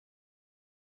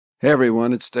Hey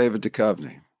everyone, it's David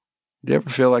Duchovny. Do you ever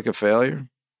feel like a failure?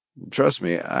 Trust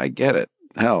me, I get it.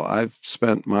 Hell, I've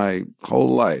spent my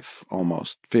whole life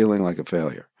almost feeling like a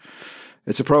failure.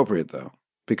 It's appropriate though,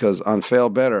 because on Fail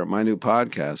Better, my new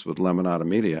podcast with Lemonada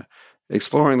Media,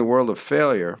 exploring the world of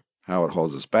failure, how it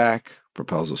holds us back,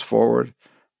 propels us forward,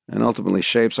 and ultimately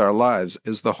shapes our lives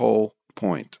is the whole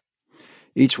point.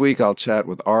 Each week I'll chat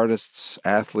with artists,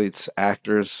 athletes,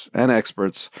 actors, and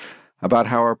experts about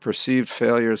how our perceived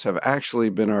failures have actually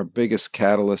been our biggest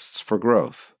catalysts for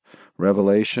growth,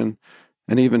 revelation,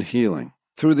 and even healing.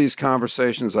 Through these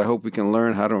conversations, I hope we can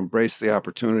learn how to embrace the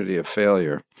opportunity of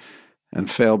failure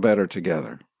and fail better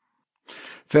together.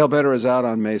 Fail Better is out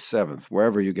on May 7th,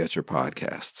 wherever you get your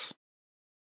podcasts.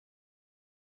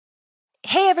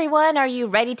 Hey everyone, are you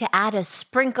ready to add a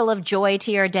sprinkle of joy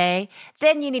to your day?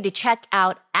 Then you need to check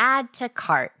out Add to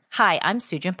Cart. Hi, I'm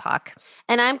Sujin Pak.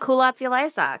 And I'm Kulap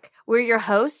Vilaisak. We're your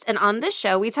hosts, and on this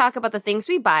show, we talk about the things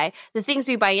we buy, the things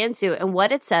we buy into, and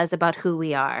what it says about who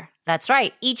we are. That's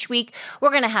right. Each week,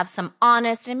 we're going to have some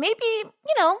honest and maybe,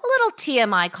 a little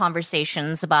TMI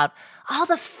conversations about all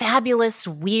the fabulous,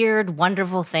 weird,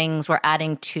 wonderful things we're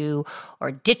adding to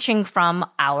or ditching from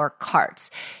our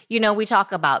carts. We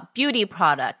talk about beauty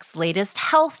products, latest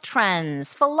health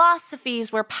trends,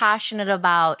 philosophies we're passionate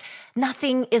about.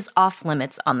 Nothing is off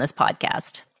limits on this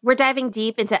podcast. We're diving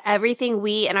deep into everything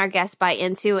we and our guests buy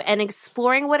into and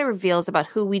exploring what it reveals about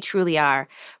who we truly are.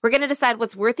 We're going to decide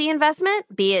what's worth the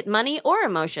investment, be it money or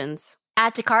emotions.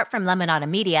 Add to Cart from Lemonada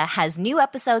Media has new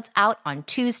episodes out on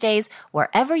Tuesdays,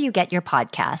 wherever you get your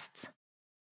podcasts.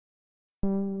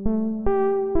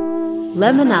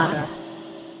 Lemonada.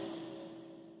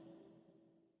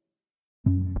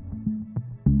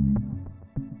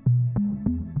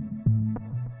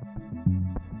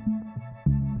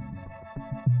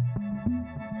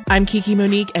 I'm Kiki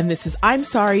Monique, and this is I'm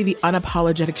Sorry, the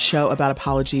unapologetic show about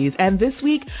apologies. And this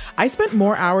week, I spent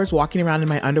more hours walking around in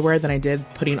my underwear than I did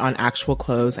putting on actual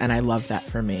clothes, and I love that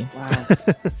for me. Wow.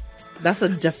 That's a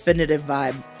definitive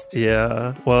vibe.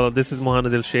 Yeah. Well, this is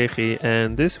Mohamed El Sheikhi,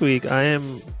 and this week I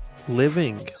am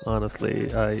living,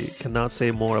 honestly. I cannot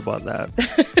say more about that.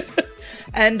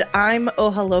 And I'm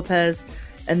Oja Lopez,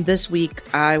 and this week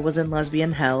I was in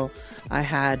lesbian hell. I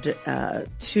had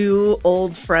two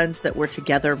old friends that were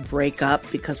together break up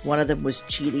because one of them was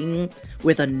cheating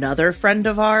with another friend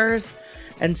of ours.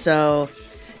 And so,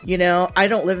 I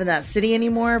don't live in that city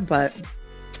anymore, but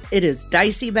it is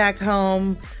dicey back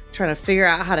home, trying to figure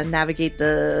out how to navigate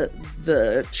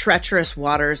the treacherous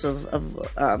waters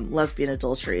of lesbian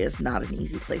adultery is not an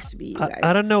easy place to be, you guys.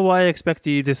 I don't know why I expected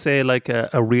you to say like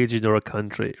a region or a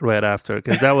country right after,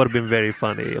 because that would have been very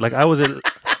funny. Like I was in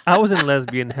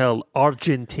lesbian hell,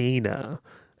 Argentina.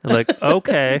 I'm like,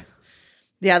 okay.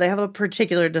 Yeah, they have a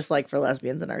particular dislike for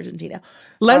lesbians in Argentina.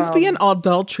 Lesbian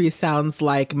adultery sounds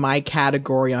like my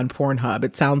category on Pornhub.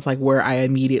 It sounds like where I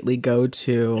immediately go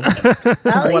to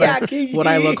what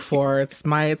I look for. It's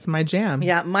my jam.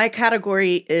 Yeah, my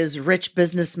category is rich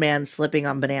businessman slipping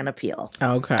on banana peel.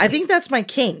 Okay. I think that's my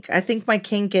kink. I think my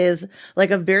kink is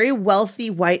like a very wealthy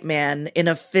white man in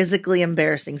a physically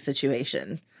embarrassing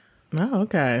situation. Oh,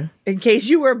 okay. In case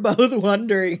you were both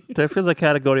wondering. That feels like a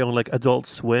category on like Adult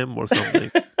Swim or something.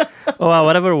 Oh, wow,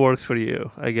 whatever works for you,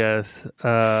 I guess.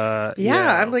 Yeah,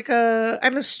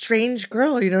 I'm a strange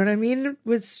girl, you know what I mean?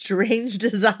 With strange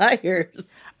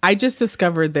desires. I just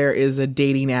discovered there is a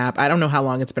dating app. I don't know how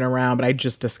long it's been around, but I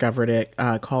just discovered it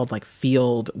called like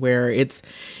Field, where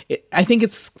I think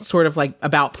it's sort of like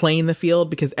about playing the field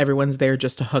because everyone's there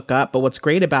just to hook up. But what's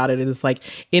great about it is like,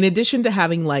 in addition to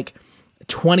having like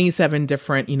 27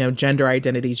 different, gender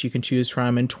identities you can choose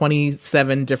from and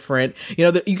 27 different,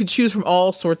 you can choose from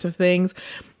all sorts of things.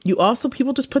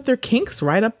 People just put their kinks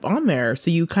right up on there. So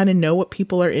you kind of know what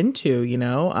people are into,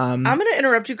 I'm going to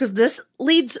interrupt you because this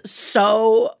leads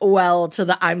so well to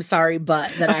the I'm sorry,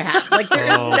 but that I have. Like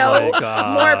there is no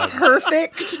more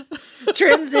perfect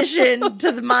transition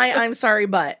to my I'm sorry,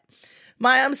 but.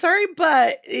 My I'm sorry,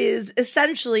 but is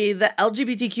essentially the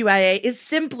LGBTQIA is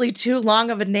simply too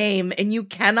long of a name and you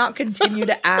cannot continue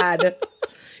to add.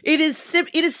 It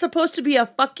is supposed to be a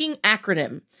fucking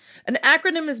acronym. An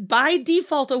acronym is by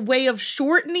default a way of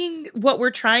shortening what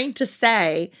we're trying to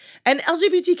say. And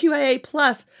LGBTQIA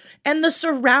plus and the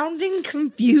surrounding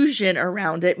confusion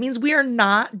around it means we are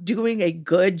not doing a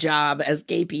good job as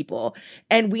gay people.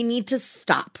 And we need to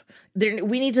stop.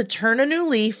 We need to turn a new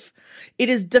leaf. It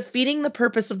is defeating the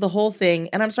purpose of the whole thing.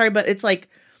 And I'm sorry, but it's like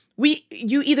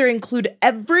you either include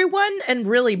everyone and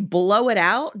really blow it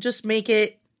out, just make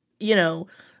it,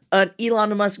 an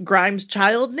Elon Musk Grimes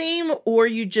child name, or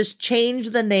you just change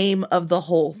the name of the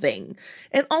whole thing.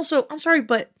 And also, I'm sorry,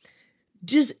 but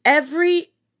does everybody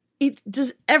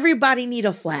need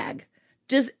a flag?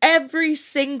 Does every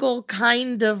single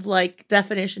kind of like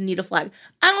definition need a flag?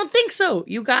 I don't think so,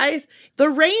 you guys. The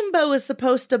rainbow is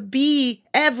supposed to be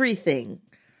everything.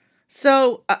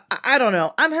 So I don't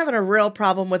know. I'm having a real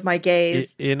problem with my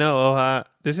gays.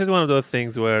 This is one of those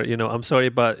things where, I'm sorry,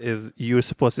 but is you're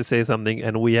supposed to say something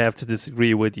and we have to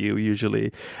disagree with you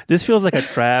usually. This feels like a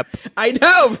trap. I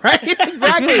know, right?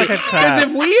 Exactly. Because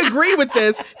if we agree with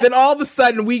this, then all of a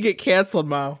sudden we get canceled,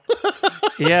 Mo.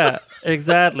 Yeah,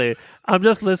 exactly. I'm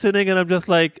just listening and I'm just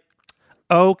like,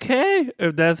 okay,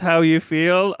 if that's how you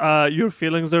feel, your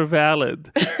feelings are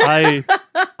valid. I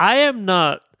am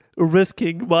not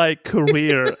risking my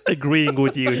career agreeing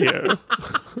with you here.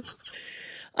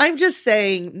 I'm just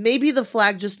saying, maybe the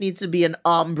flag just needs to be an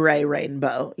ombre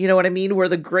rainbow. You know what I mean? Where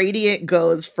the gradient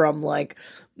goes from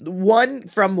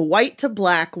from white to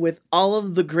black with all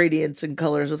of the gradients and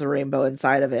colors of the rainbow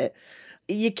inside of it.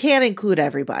 You can't include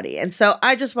everybody. And so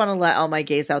I just want to let all my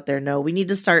gays out there know we need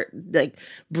to start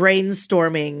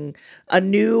brainstorming a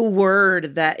new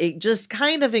word that it just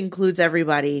kind of includes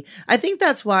everybody. I think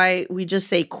that's why we just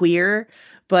say queer,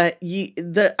 but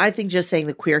I think just saying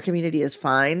the queer community is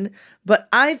fine. But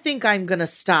I think I'm going to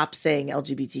stop saying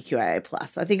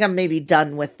LGBTQIA+. I think I'm maybe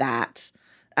done with that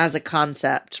as a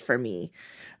concept for me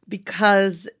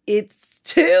because it's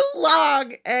too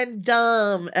long and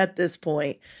dumb at this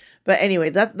point. But anyway,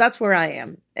 that's where I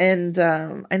am. And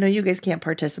I know you guys can't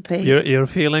participate. Your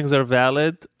feelings are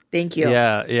valid. Thank you.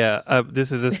 Yeah.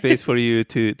 This is a space for you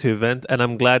to vent. And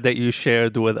I'm glad that you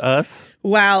shared with us.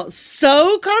 Wow.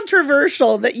 So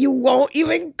controversial that you won't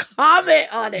even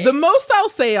comment on it. The most I'll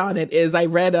say on it is I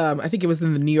read, I think it was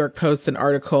in the New York Post, an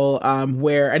article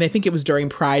where, and I think it was during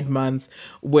Pride Month,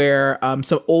 where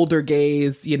some older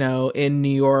gays, in New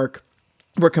York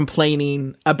were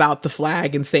complaining about the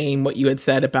flag and saying what you had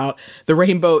said about the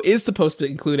rainbow is supposed to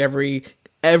include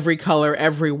every color,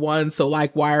 everyone. So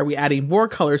why are we adding more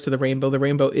colors to the rainbow? The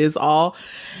rainbow is all.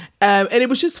 And it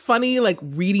was just funny,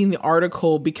 reading the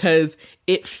article because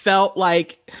it felt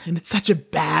like, and it's such a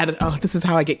bad, this is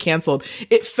how I get canceled.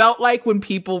 It felt like when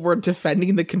people were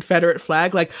defending the Confederate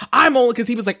flag, because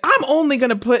he was like, I'm only going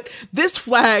to put this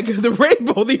flag, the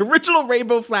rainbow, the original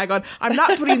rainbow flag on. I'm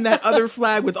not putting that other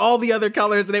flag with all the other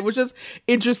colors. And it was just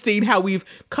interesting how we've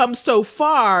come so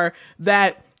far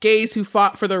that gays who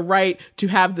fought for the right to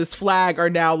have this flag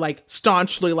are now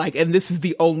staunchly and this is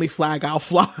the only flag I'll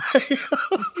fly.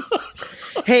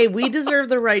 Hey, we deserve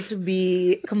the right to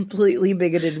be completely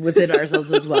bigoted within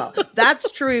ourselves as well.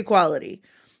 That's true equality.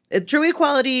 True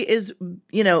equality is,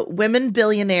 women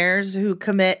billionaires who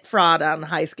commit fraud on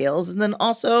high scales, and then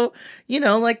also,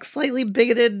 slightly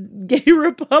bigoted gay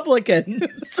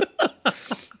Republicans.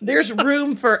 There's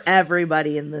room for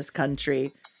everybody in this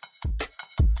country.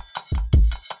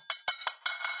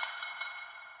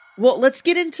 Well, let's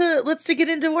get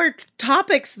into our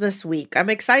topics this week.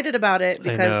 I'm excited about it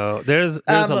because I know. There's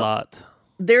a lot.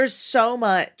 There's so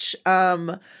much.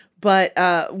 But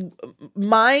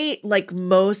my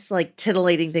most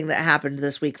titillating thing that happened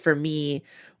this week for me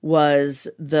was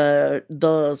the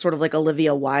sort of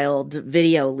Olivia Wilde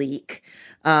video leak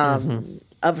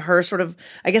of her sort of,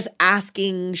 I guess,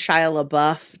 asking Shia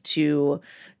LaBeouf to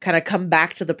kind of come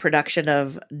back to the production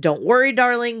of Don't Worry,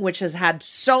 Darling, which has had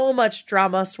so much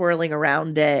drama swirling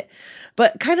around it.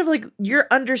 But kind of your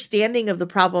understanding of the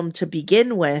problem to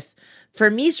begin with,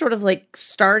 for me, sort of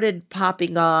started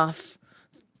popping off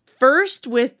first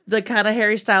with the kind of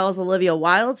Harry Styles, Olivia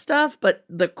Wilde stuff. But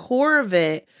the core of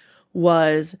it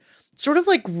was sort of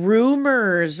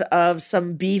rumors of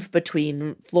some beef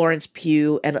between Florence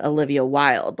Pugh and Olivia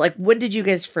Wilde. When did you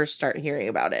guys first start hearing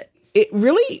about it?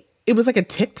 It was a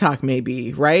TikTok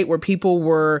maybe, right? Where people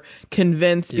were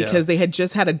convinced because they had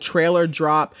just had a trailer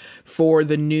drop for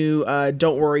the new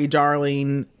Don't Worry,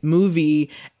 Darling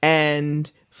movie.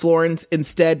 And Florence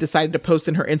instead decided to post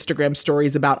in her Instagram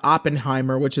stories about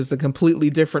Oppenheimer, which is a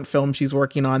completely different film she's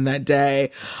working on that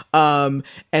day. And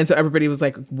so everybody was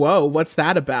like, whoa, what's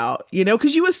that about?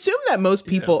 Because you assume that most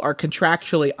people are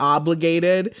contractually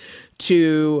obligated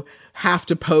to have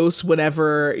to post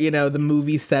whenever, the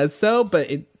movie says so. But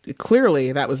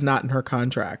clearly that was not in her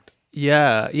contract.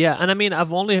 Yeah. And I mean, I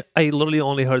literally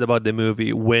only heard about the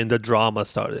movie when the drama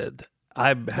started.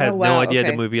 I had no idea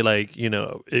the movie,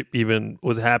 it even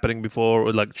was happening before,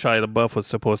 or Shia LaBeouf was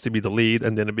supposed to be the lead,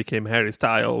 and then it became Harry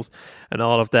Styles and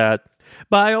all of that.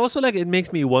 But I also it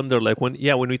makes me wonder, when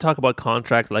we talk about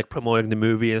contracts, promoting the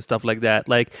movie and stuff like that,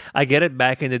 I get it.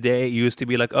 Back in the day, it used to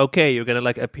be okay, you're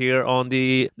gonna appear on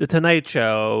the Tonight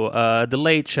Show, the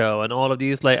Late Show, and all of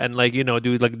these, do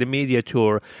the media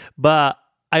tour. But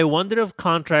I wonder if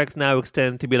contracts now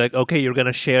extend to be like, okay, you're going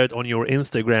to share it on your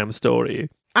Instagram story.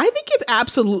 I think it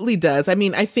absolutely does. I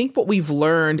mean, I think what we've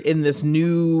learned in this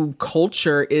new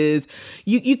culture is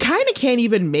you kind of can't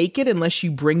even make it unless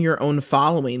you bring your own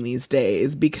following these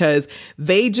days, because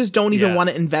they just don't even want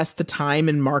to invest the time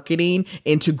and marketing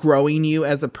into growing you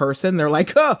as a person. They're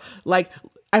like, oh, like,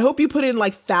 I hope you put in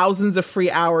like thousands of free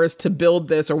hours to build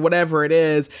this or whatever it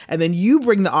is. And then you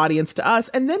bring the audience to us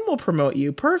and then we'll promote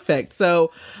you. Perfect.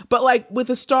 So, but like with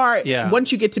a star, once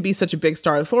you get to be such a big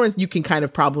star, Florence, you can kind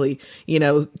of probably,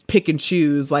 pick and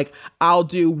choose. Like, I'll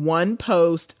do one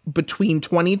post between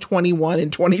 2021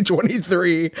 and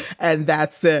 2023 and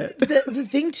that's it. The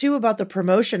thing too about the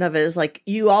promotion of it is like,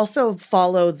 you also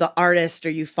follow the artist or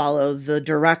you follow the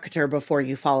director before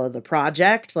you follow the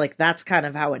project. Like, that's kind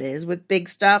of how it is with big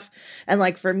stuff. And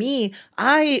like for me,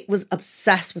 I was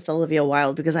obsessed with Olivia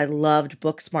Wilde because I loved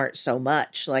Booksmart so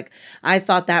much. Like, I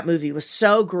thought that movie was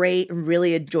so great and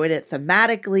really enjoyed it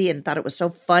thematically and thought it was so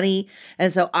funny.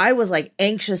 And so I was like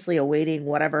anxiously awaiting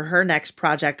whatever her next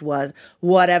project was,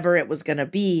 whatever it was going to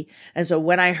be. And so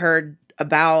when I heard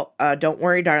about Don't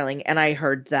Worry Darling and I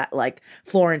heard that like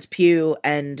Florence Pugh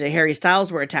and Harry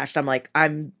Styles were attached, I'm like,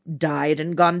 I'm died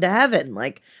and gone to heaven.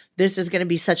 Like, this is going to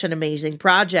be such an amazing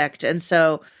project. And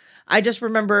so I just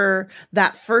remember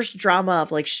that first drama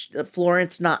of like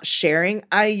Florence not sharing.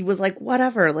 I was like,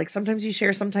 whatever, like sometimes you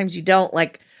share, sometimes you don't.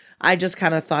 Like, I just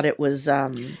kind of thought it was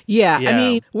yeah. I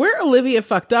mean, where Olivia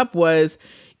fucked up was,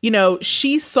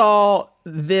 she saw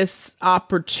this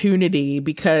opportunity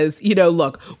because,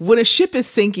 look, when a ship is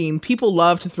sinking, people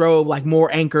love to throw like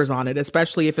more anchors on it,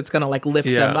 especially if it's going to like lift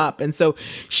them up. And so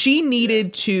she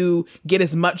needed to get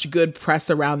as much good press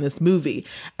around this movie.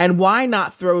 And why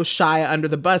not throw Shia under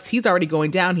the bus? He's already going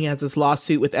down. He has this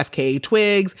lawsuit with FKA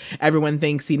Twigs. Everyone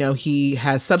thinks, he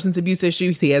has substance abuse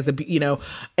issues. He has,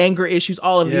 anger issues,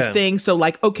 all of these things. So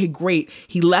like, okay, great.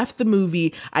 He left the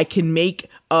movie. I can make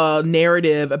a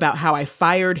narrative about how I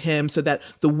fired him so that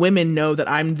the women know that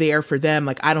I'm there for them.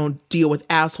 Like, I don't deal with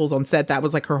assholes on set. That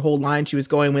was like her whole line she was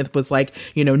going with, was like,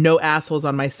 no assholes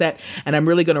on my set. And I'm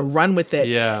really going to run with it.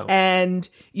 Yeah. And,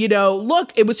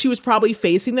 look, she was probably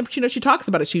facing she talks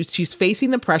about it. She's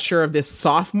facing the pressure of this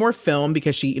sophomore film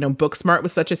because she, Booksmart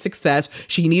was such a success.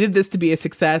 She needed this to be a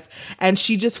success. And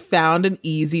she just found an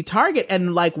easy target.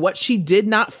 And like what she did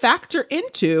not factor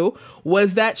into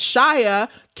was that Shia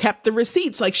kept the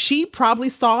receipts. Like, she probably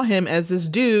saw him as this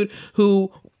dude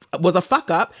who was a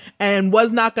fuck up and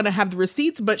was not going to have the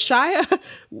receipts, but Shia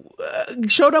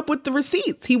showed up with the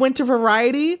receipts. He went to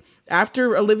Variety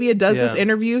after Olivia does this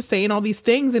interview saying all these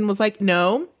things and was like,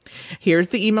 no, here's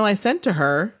the email I sent to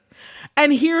her.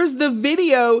 And here's the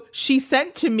video she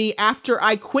sent to me after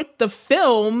I quit the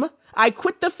film. I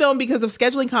quit the film because of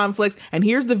scheduling conflicts. And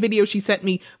here's the video she sent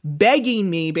me begging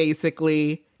me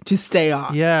basically to stay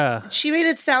on. Yeah. She made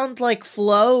it sound like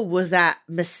Flo was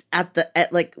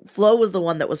Flo was the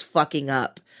one that was fucking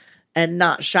up and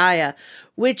not Shia,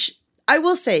 which I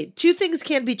will say, two things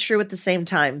can be true at the same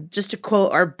time. Just to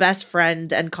quote our best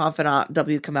friend and confidant,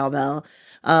 W. Kamau Bell,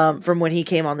 from when he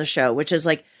came on the show, which is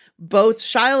like, both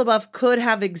Shia LaBeouf could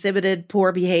have exhibited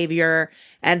poor behavior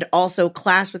and also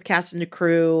clashed with cast and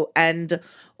crew, and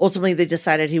ultimately they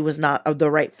decided he was not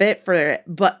the right fit for it.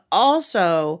 But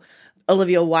also,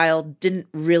 Olivia Wilde didn't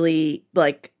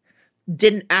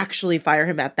actually fire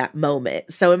him at that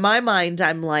moment. So in my mind,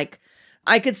 I'm like,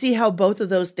 I could see how both of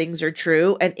those things are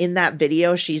true. And in that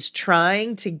video, she's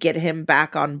trying to get him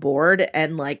back on board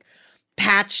and like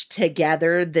patch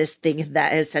together this thing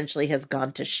that essentially has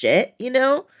gone to shit,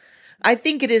 I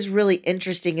think it is really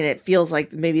interesting, and it feels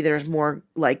like maybe there's more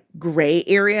like gray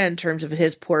area in terms of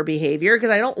his poor behavior,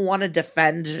 because I don't want to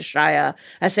defend Shia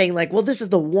as saying like, well, this is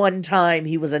the one time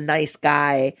he was a nice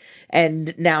guy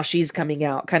and now she's coming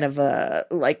out kind of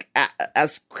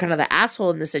as kind of the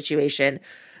asshole in the situation.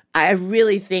 I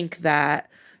really think that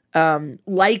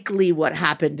likely what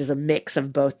happened is a mix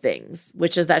of both things,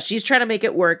 which is that she's trying to make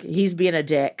it work, he's being a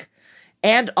dick,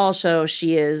 and also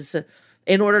she is,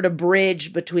 in order to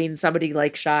bridge between somebody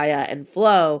like Shia and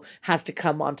Flo, has to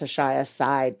come onto Shia's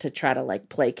side to try to like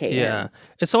placate him. Yeah.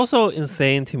 It's also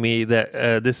insane to me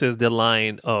that this is the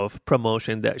line of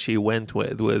promotion that she went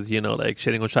with, like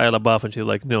shitting on Shia LaBeouf, and she's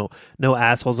like, no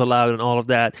assholes allowed and all of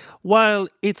that. While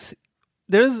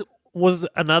was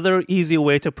another easy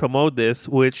way to promote this,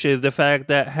 which is the fact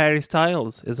that Harry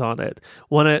Styles is on it.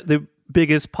 One of the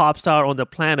biggest pop star on the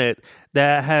planet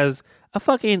that has a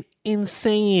fucking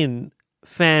insane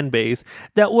fan base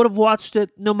that would have watched it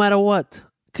no matter what.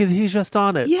 because he's just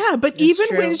on it. Yeah, but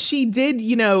even when she did,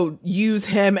 use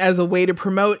him as a way to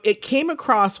promote, it came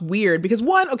across weird because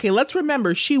let's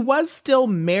remember, she was still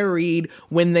married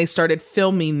when they started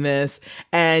filming this.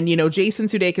 And, Jason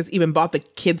Sudeikis even bought the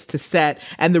kids to set.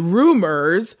 And the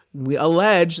rumors were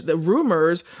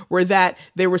that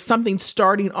there was something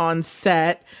starting on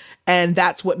set, and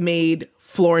that's what made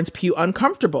Florence Pugh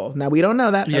uncomfortable. Now, we don't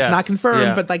know that. That's not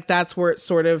confirmed, but that's where it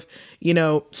sort of,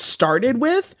 started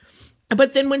with.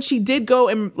 But then when she did go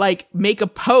and make a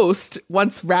post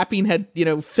once filming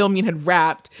had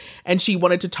wrapped, and she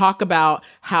wanted to talk about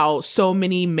how so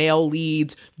many male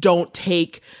leads don't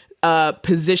take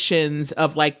positions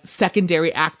of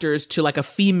secondary actors to a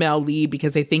female lead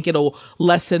because they think it'll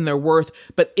lessen their worth.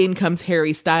 But in comes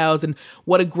Harry Styles, and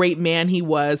what a great man he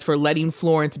was for letting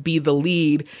Florence be the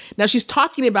lead. Now she's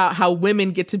talking about how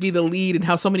women get to be the lead and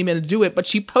how so many men do it, but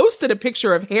she posted a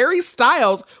picture of Harry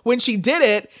Styles when she did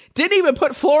it, didn't even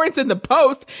put Florence in the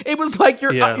post. It was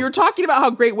you're talking about how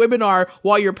great women are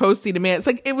while you're posting a man. It's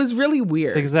it was really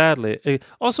weird. Exactly.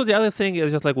 Also, the other thing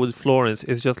is just with Florence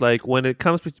is just when it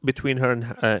comes between her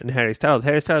and Harry Styles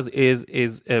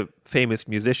is a famous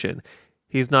musician.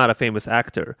 He's not a famous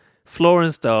actor.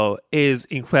 Florence, though, is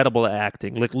incredible at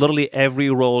acting. Literally every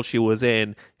role she was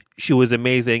in, she was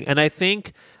amazing. And I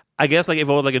guess if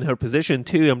I was in her position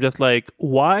too, I'm just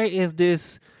why is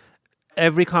this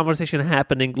every conversation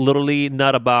happening literally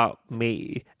not about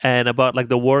me and about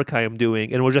the work I am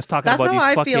doing, and we're just talking about these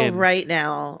fucking... That's how I feel right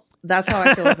now. That's how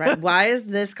I feel right. Why is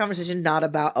this conversation not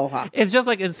about Oha? It's just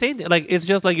insane. It's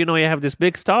just you have this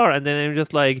big star, and then I'm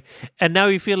just and now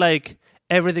you feel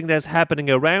everything that's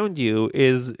happening around you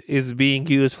is being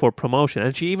used for promotion.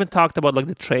 And she even talked about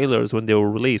the trailers when they were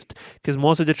released, because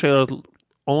most of the trailers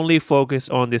only focus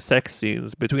on the sex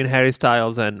scenes between Harry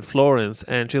Styles and Florence,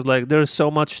 and she's there's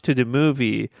so much to the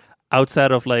movie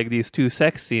outside of these two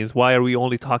sex scenes. Why are we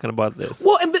only talking about this?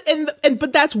 Well,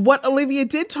 but that's what Olivia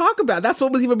did talk about. That's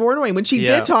what was even more annoying. When she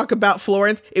did talk about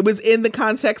Florence, it was in the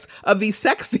context of these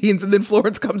sex scenes, and then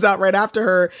Florence comes out right after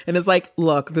her and is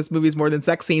look, this movie's more than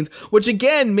sex scenes, which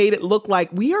again made it look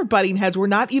like we are butting heads. We're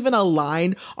not even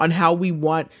aligned on how we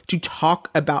want to talk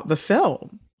about the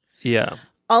film. Yeah.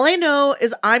 All I know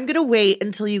is I'm going to wait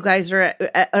until you guys are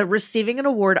receiving an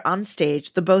award on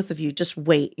stage. The both of you, just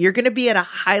wait. You're going to be at a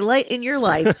highlight in your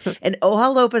life, and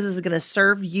Oha Lopez is going to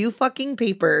serve you fucking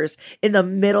papers in the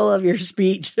middle of your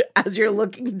speech as you're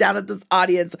looking down at this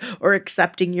audience or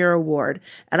accepting your award.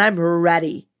 And I'm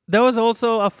ready. That was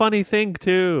also a funny thing,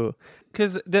 too.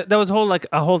 Because that was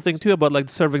a whole thing, too, about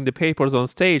serving the papers on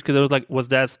stage. Because it was was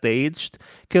that staged?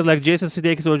 Because Jason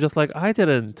Sudeikis was just I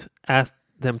didn't ask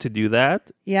them to do that.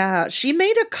 Yeah, she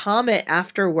made a comment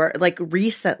afterward,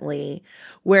 recently,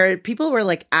 where people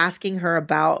were asking her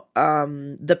about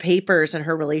the papers and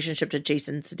her relationship to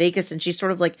Jason Sudeikis, and she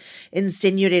sort of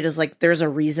insinuated as there's a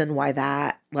reason why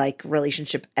that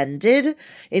relationship ended,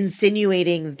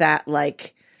 insinuating that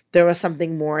there was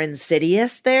something more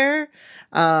insidious there,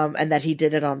 and that he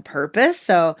did it on purpose.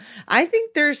 So I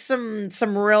think there's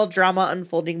some real drama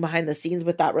unfolding behind the scenes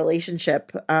with that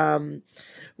relationship.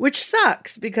 Which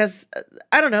sucks because,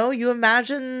 I don't know, you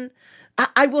imagine,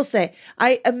 I will say,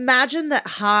 I imagine that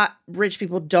hot rich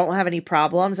people don't have any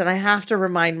problems. And I have to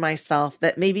remind myself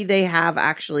that maybe they have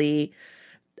actually,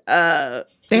 they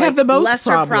have the most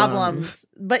lesser problems.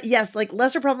 But yes,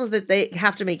 lesser problems that they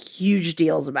have to make huge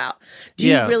deals about. Do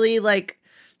you really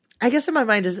I guess in my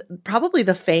mind is probably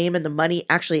the fame and the money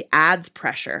actually adds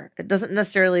pressure. It doesn't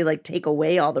necessarily take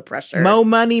away all the pressure. Mo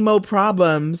money, mo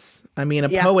problems. I mean, a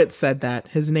poet said that.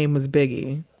 His name was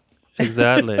Biggie.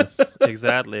 Exactly.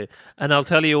 Exactly. And I'll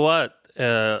tell you what,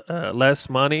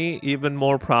 less money, even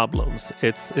more problems.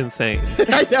 It's insane.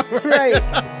 I know,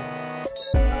 right?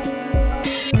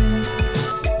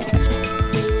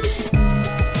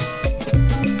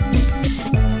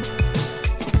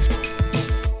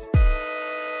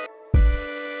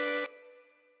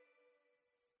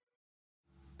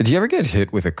 Do you ever get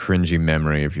hit with a cringy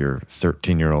memory of your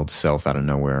 13-year-old self out of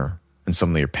nowhere, and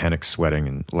suddenly you're panic sweating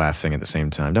and laughing at the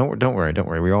same time? Don't worry.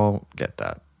 We all get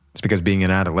that. It's because being an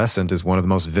adolescent is one of the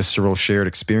most visceral shared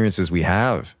experiences we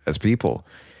have as people,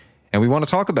 and we want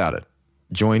to talk about it.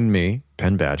 Join me,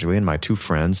 Penn Badgley, and my two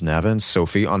friends, Nava and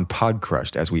Sophie, on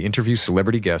Podcrushed as we interview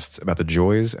celebrity guests about the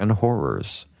joys and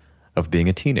horrors of being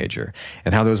a teenager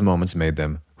and how those moments made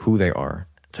them who they are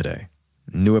today.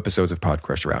 New episodes of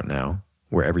Podcrushed are out now,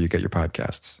 wherever you get your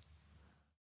podcasts.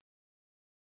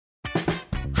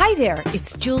 Hi there,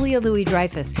 it's Julia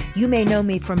Louis-Dreyfus. You may know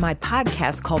me from my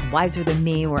podcast called Wiser Than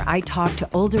Me, where I talk to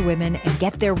older women and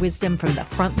get their wisdom from the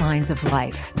front lines of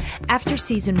life. After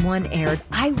season 1 aired,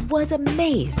 I was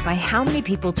amazed by how many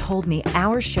people told me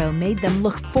our show made them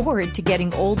look forward to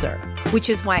getting older, which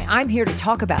is why I'm here to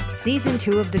talk about season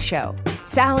 2 of the show.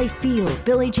 Sally Field,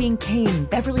 Billie Jean King,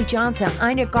 Beverly Johnson,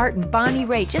 Ina Garten, Bonnie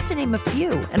Raitt, just to name a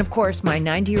few. And of course, my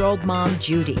 90-year-old mom,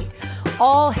 Judy.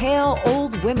 All hail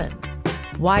old women.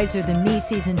 Wiser Than Me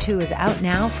Season 2 is out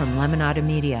now from Lemonada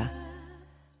Media.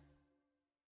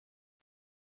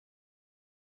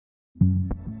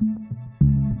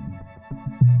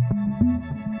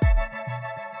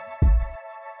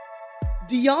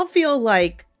 Do y'all feel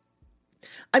like,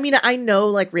 I mean, I know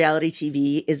like reality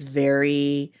TV is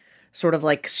very sort of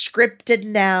like scripted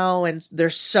now, and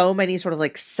there's so many sort of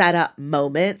like set up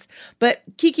moments. But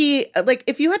Kiki, like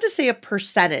if you had to say a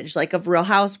percentage like of Real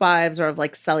Housewives or of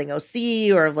like Selling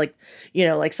OC or of like, you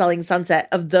know, like Selling Sunset,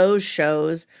 of those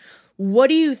shows, what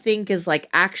do you think is like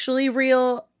actually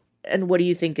real and what do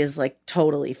you think is like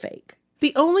totally fake?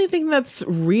 The only thing that's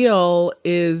real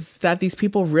is that these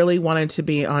people really wanted to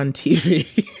be on TV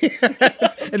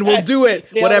and will do it,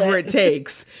 whatever it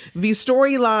takes. The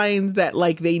storylines that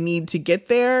like they need to get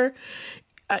there,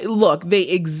 look, they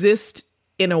exist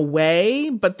in a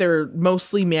way, but they're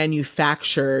mostly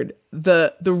manufactured.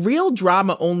 The real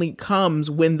drama only comes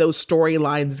when those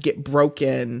storylines get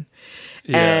broken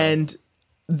and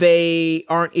they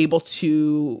aren't able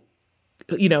to,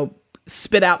 you know,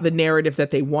 spit out the narrative that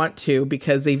they want to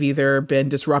because they've either been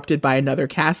disrupted by another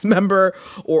cast member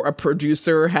or a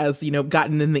producer has, you know,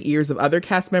 gotten in the ears of other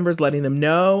cast members, letting them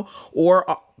know, or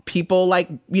people like,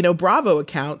 you know, Bravo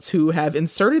accounts who have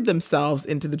inserted themselves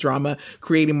into the drama,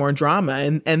 creating more drama.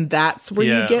 And that's where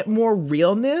you get more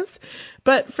realness.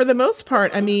 But for the most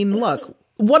part, I mean, look,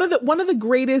 one of the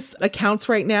greatest accounts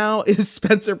right now is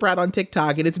Spencer Pratt on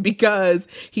TikTok. And it's because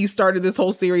he started this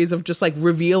whole series of just like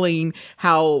revealing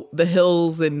how The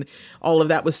Hills and all of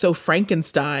that was so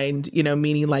Frankenstein, you know,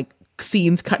 meaning like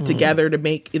scenes cut together to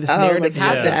make this narrative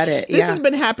happen. This has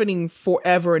been happening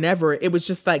forever and ever. It was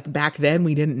just like back then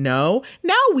we didn't know.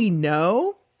 Now we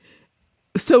know.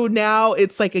 So now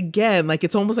it's like, again, like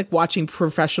it's almost like watching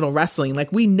professional wrestling.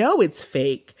 Like we know it's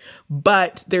fake,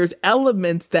 but there's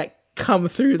elements that come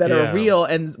through that are real,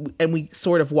 and we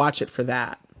sort of watch it for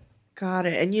that. Got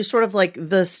it. And you sort of like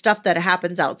the stuff that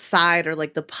happens outside or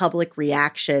like the public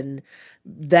reaction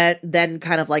that then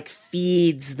kind of like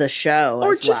feeds the show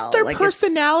or as just well. Their like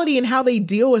personality and how they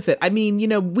deal with it. I mean, you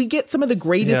know, we get some of the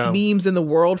greatest memes in the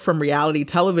world from reality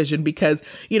television because,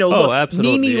 you know, look,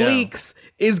 Nene Leakes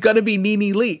is going to be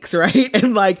Nene Leakes, right?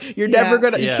 And like, you're never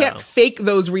going to, you can't fake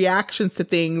those reactions to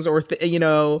things or, you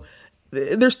know,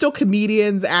 they're still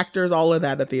comedians, actors, all of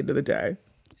that at the end of the day.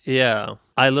 Yeah.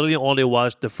 I literally only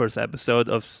watched the first episode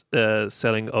of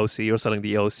Selling OC or Selling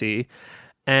the OC.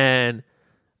 And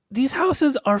these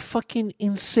houses are fucking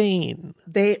insane.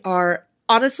 They are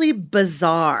honestly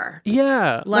bizarre.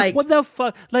 Yeah. Like what the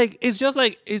fuck? Like, it's just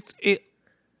like,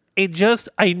 it just,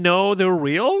 I know they're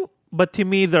real, but to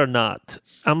me, they're not.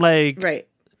 I'm like, right.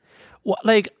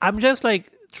 Like, I'm just like,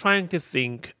 trying to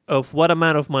think of what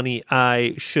amount of money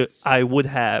I would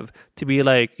have to be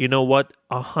like, you know what,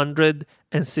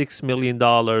 $106 million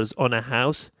on a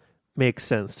house makes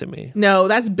sense to me. No,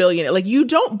 that's billion. Like you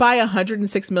don't buy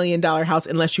 $106 million house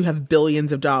unless you have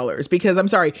billions of dollars. Because I'm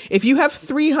sorry, if you have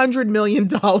 $300 million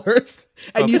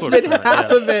and you spend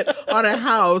half of it on a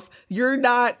house, you're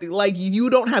not like, you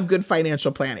don't have good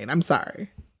financial planning. I'm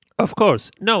sorry. Of course.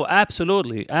 No,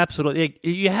 absolutely. Absolutely.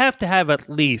 You have to have at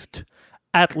least,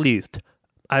 I'd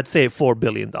say $4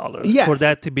 billion for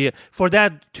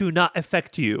that to not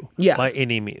affect you by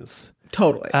any means.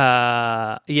 Totally.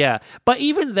 Yeah. But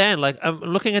even then, like I'm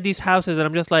looking at these houses and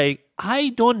I'm just like, I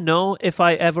don't know if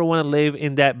I ever want to live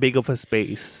in that big of a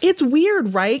space. It's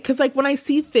weird, right? Because like when I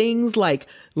see things like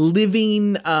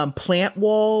living plant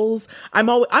walls,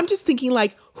 I'm just thinking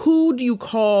like, who do you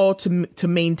call to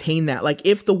maintain that? Like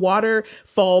if the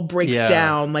waterfall breaks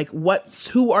down, like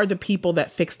who are the people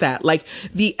that fix that? Like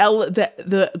the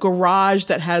garage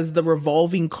that has the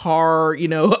revolving car, you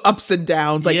know, ups and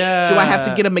downs. Like, do I have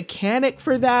to get a mechanic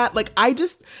for that? Like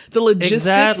the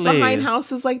logistics behind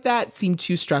houses like that seem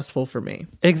too stressful for me.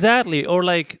 Exactly. Or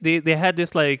like they had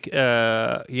this like,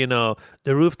 you know,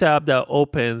 the rooftop that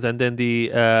opens and then the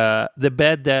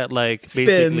bed that like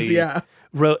spins,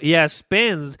 basically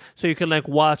spins so you can like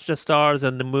watch the stars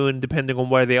and the moon depending on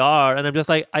where they are. And I'm just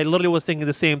like, I literally was thinking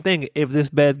the same thing. If this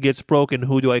bed gets broken,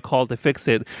 who do I call to fix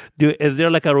it? Is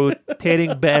there like a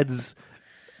rotating beds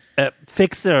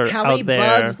fixer out there? How many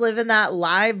bugs live in that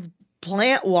live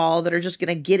plant wall that are just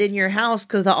gonna get in your house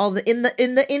because all the in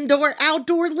the indoor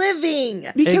outdoor living.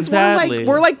 Because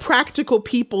we're like practical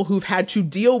people who've had to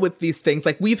deal with these things.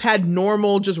 Like we've had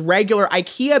normal, just regular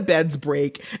IKEA beds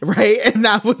break, right? And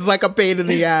that was like a pain in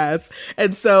the ass.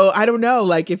 And so I don't know,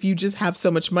 like if you just have so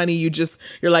much money,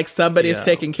 you're like, somebody's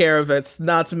taking care of it. It's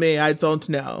not me. I don't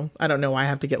know. I don't know why I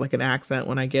have to get like an accent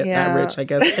when I get that rich, I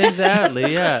guess.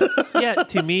 Exactly. Yeah. Yeah.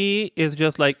 To me, it's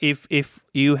just like if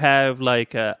you have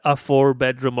like a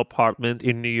 4-bedroom apartment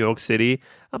in New York City,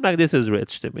 I'm like, this is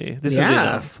rich to me. This is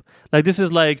enough. Like this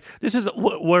is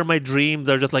where my dreams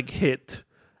are just like hit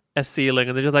a ceiling,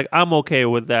 and they're just like, I'm okay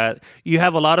with that. You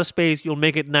have a lot of space. You'll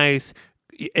make it nice.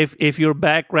 If your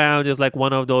background is like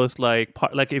one of those like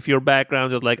if your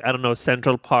background is like, I don't know,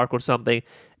 Central Park or something,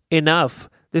 enough.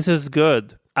 This is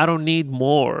good. I don't need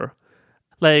more.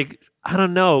 Like, I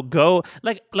don't know, go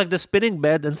like the spinning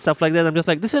bed and stuff like that. I'm just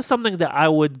like, this is something that I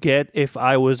would get if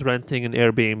I was renting an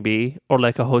Airbnb or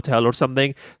like a hotel or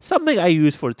something I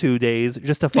use for 2 days,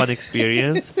 just a fun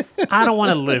experience. I don't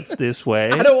want to live this way.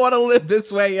 I don't want to live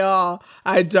this way, y'all.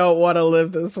 I don't want to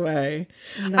live this way.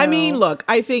 No. I mean, look,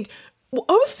 I think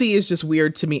OC is just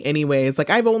weird to me anyways. Like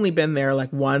I've only been there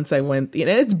like once. I went, and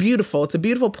it's beautiful. It's a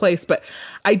beautiful place, but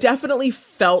I definitely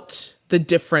felt the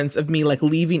difference of me like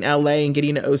leaving LA and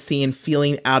getting to OC and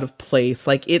feeling out of place.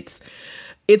 Like it's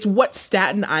what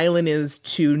Staten Island is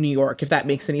to New York, if that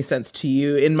makes any sense to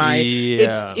you.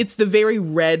 It's the very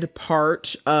red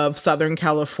part of Southern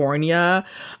California.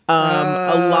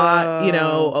 A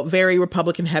lot, very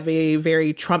Republican heavy,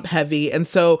 very Trump heavy. And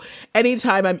so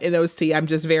anytime I'm in OC, I'm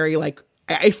just very like,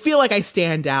 I feel like I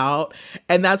stand out.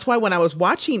 And that's why when I was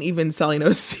watching even Selling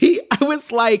OC, I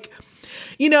was like,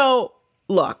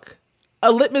 look,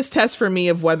 a litmus test for me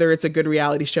of whether it's a good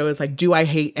reality show is like, do I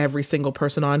hate every single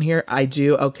person on here? I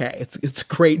do. Okay. It's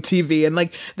great TV. And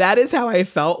like, that is how I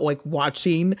felt like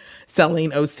watching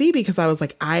Selling OC, because I was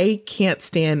like, I can't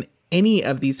stand any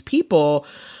of these people.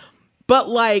 But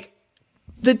like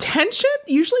the tension,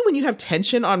 usually when you have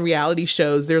tension on reality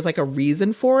shows, there's like a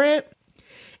reason for it.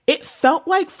 It felt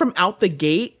like from out the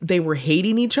gate, they were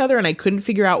hating each other and I couldn't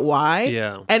figure out why.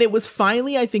 Yeah. And it was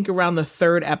finally, I think around the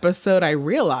 3rd episode, I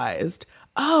realized,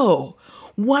 oh,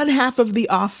 one half of The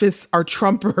Office are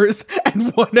Trumpers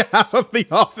and one half of The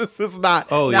Office is not.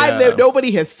 Oh, yeah.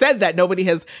 Nobody has said that. Nobody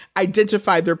has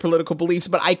identified their political beliefs,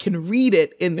 but I can read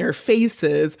it in their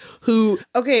faces.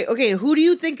 Okay. Who do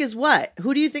you think is what?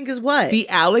 The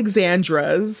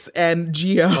Alexandras and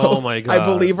Gio, oh my God, I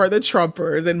believe are the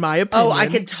Trumpers, in my opinion. Oh, I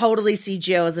could totally see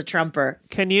Gio as a Trumper.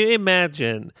 Can you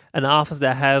imagine an office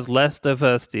that has less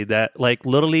diversity, that like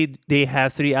literally they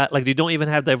have they don't even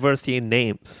have diversity in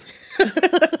names?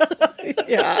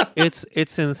 Yeah,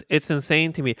 it's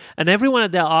insane to me. And everyone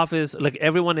at that office, like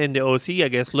everyone in the OC, I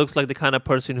guess, looks like the kind of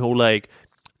person who like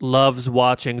loves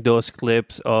watching those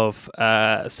clips of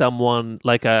someone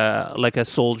like a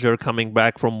soldier coming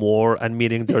back from war and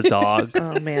meeting their dog.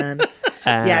 Oh man.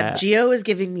 Yeah, Gio is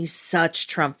giving me such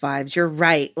Trump vibes. You're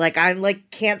right. Like I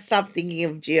can't stop thinking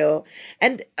of Gio.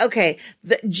 And okay,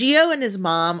 Gio and his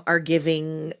mom are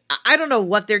giving, I don't know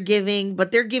what they're giving,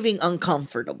 but they're giving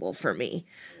uncomfortable for me.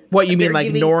 What you mean,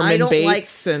 like Norman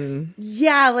Bates and...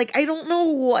 Yeah, like I don't know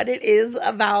what it is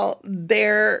about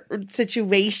their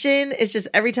situation. It's just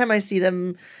every time I see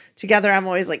them together, I'm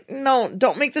always like, no,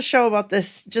 don't make the show about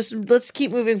this. Just let's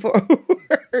keep moving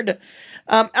forward.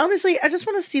 Honestly, I just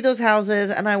want to see those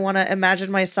houses and I want to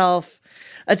imagine myself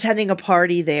attending a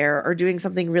party there or doing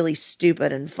something really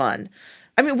stupid and fun.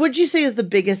 I mean, would you say is the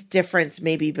biggest difference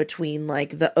maybe between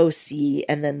like the OC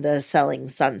and then the Selling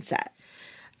Sunset?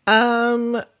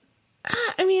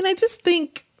 I mean, I just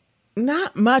think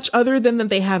not much other than that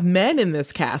they have men in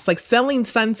this cast. Like Selling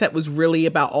Sunset was really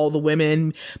about all the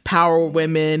women, power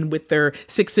women with their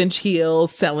 6-inch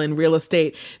heels selling real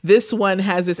estate. This one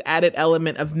has this added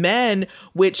element of men,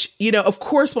 which, of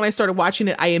course, when I started watching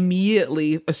it, I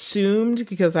immediately assumed,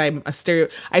 because I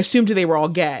assumed they were all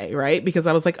gay, right? Because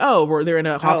I was like, oh, they're in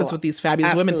an office with these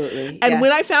fabulous women. And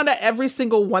when I found out every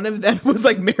single one of them was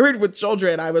like married with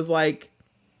children, I was like,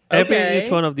 okay.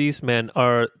 Each one of these men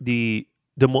are the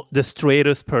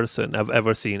straightest person I've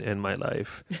ever seen in my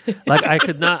life. Like I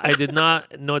did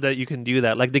not know that you can do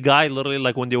that. Like the guy literally,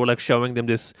 like when they were like showing them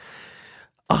this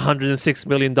 $106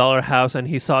 million house and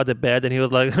he saw the bed and he was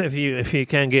like, if you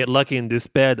can't get lucky in this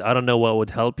bed, I don't know what would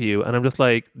help you. And I'm just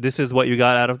like, this is what you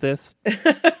got out of this?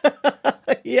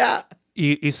 Yeah.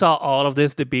 You saw all of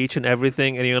this, the beach and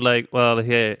everything, and you're like, well,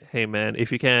 hey man, if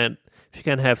you can't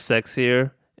have sex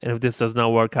here, and if this does not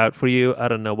work out for you, I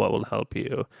don't know what will help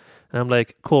you. And I'm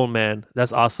like, cool, man.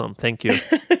 That's awesome. Thank you.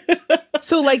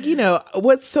 So, like, you know,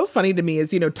 what's so funny to me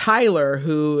is, you know, Tyler,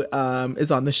 who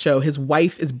is on the show, his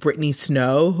wife is Brittany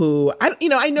Snow, who, I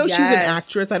know she's an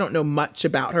actress. I don't know much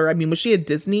about her. I mean, was she a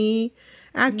Disney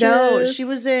actress? No, she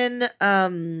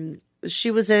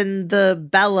was in the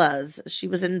Bellas. She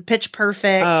was in Pitch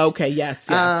Perfect. Oh, okay.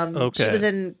 Yes.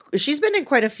 Okay. She's been in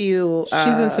quite a few.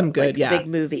 She's in some good, big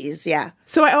movies. Yeah.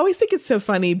 So I always think it's so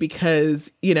funny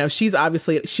because, you know, she's not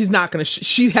going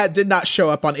to, did not show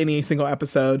up on any single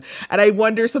episode. And I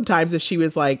wonder sometimes if she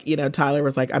was like, you know, Tyler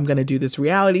was like, I'm going to do this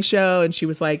reality show. And she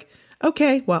was like,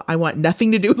 okay, well, I want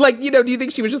nothing to do. Like, you know, do you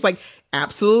think she was just like,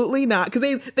 absolutely not?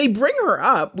 Because they bring her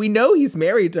up. We know he's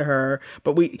married to her,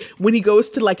 but when he goes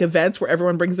to like events where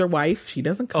everyone brings their wife, she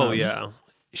doesn't come. Oh yeah,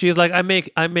 she's like, I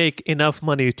make enough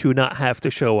money to not have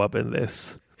to show up in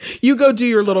this. You go do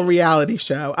your little reality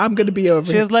show. I'm going to be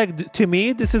over here. She's like, to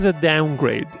me, this is a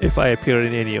downgrade if I appear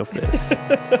in any of this.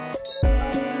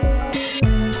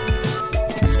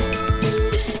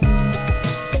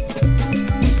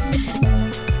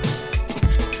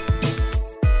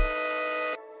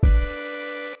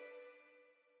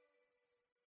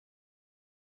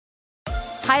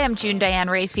 Hi, I'm June Diane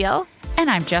Raphael. And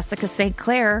I'm Jessica St.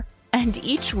 Clair. And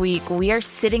each week we are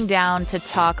sitting down to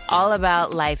talk all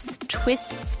about life's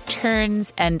twists,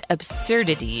 turns, and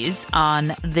absurdities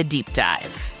on The Deep Dive.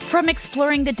 From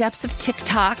exploring the depths of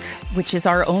TikTok, which is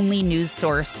our only news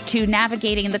source, to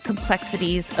navigating the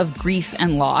complexities of grief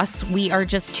and loss, we are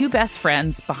just two best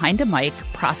friends behind a mic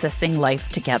processing life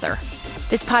together.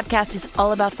 This podcast is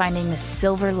all about finding the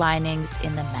silver linings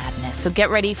in the madness. So get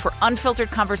ready for unfiltered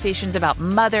conversations about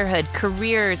motherhood,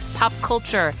 careers, pop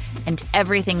culture, and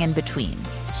everything in between.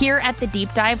 Here at The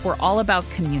Deep Dive, we're all about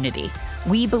community.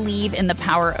 We believe in the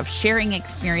power of sharing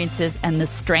experiences and the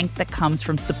strength that comes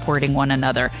from supporting one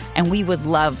another. And we would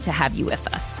love to have you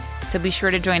with us. So be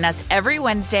sure to join us every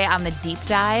Wednesday on The Deep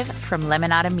Dive from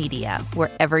Lemonada Media,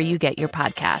 wherever you get your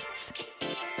podcasts.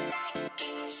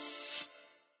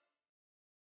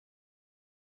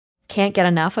 Can't get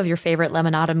enough of your favorite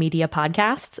Lemonada Media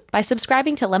podcasts? By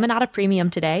subscribing to Lemonada Premium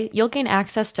today, you'll gain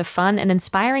access to fun and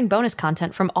inspiring bonus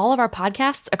content from all of our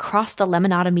podcasts across the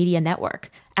Lemonada Media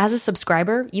network. As a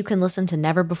subscriber, you can listen to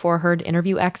never-before-heard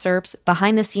interview excerpts,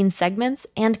 behind-the-scenes segments,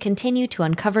 and continue to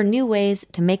uncover new ways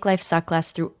to make life suck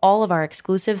less through all of our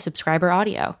exclusive subscriber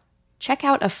audio. Check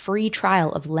out a free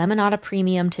trial of Lemonada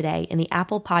Premium today in the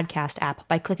Apple Podcast app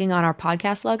by clicking on our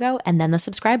podcast logo and then the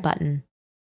subscribe button.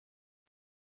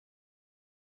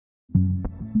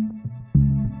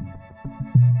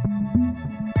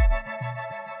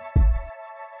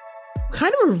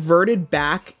 Kind of reverted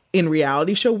back in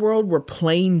reality show world where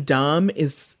playing dumb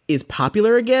is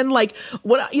popular again. Like,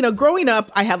 what, you know, growing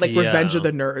up, I had like Revenge of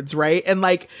the Nerds, right? And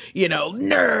like, you know,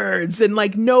 nerds, and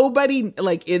like nobody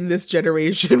like in this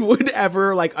generation would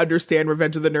ever like understand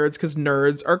Revenge of the Nerds because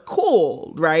nerds are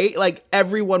cool, right? Like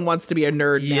everyone wants to be a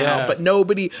nerd now, but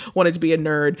nobody wanted to be a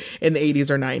nerd in the 80s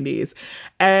or 90s.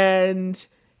 And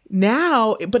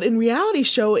now, but in reality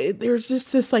show, there's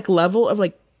just this like level of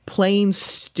like playing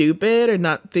stupid or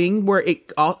not thing where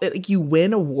like you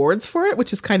win awards for it,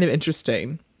 which is kind of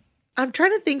interesting. I'm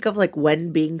trying to think of like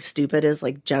when being stupid is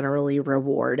like generally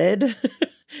rewarded.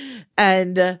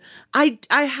 And I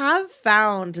have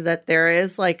found that there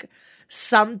is like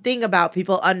something about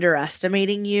people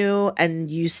underestimating you and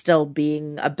you still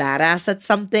being a badass at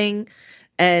something.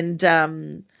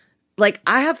 And like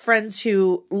I have friends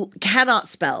who cannot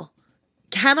spell,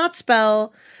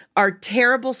 are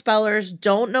terrible spellers,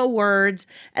 don't know words,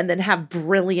 and then have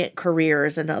brilliant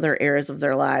careers in other areas of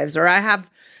their lives. Or I have,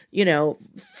 you know,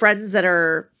 friends that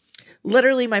are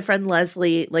literally, my friend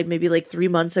Leslie, like maybe like 3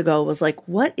 months ago was like,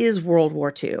 what is World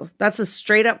War II? That's a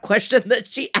straight up question that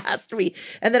she asked me.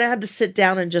 And then I had to sit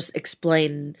down and just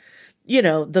explain, you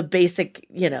know, the basic,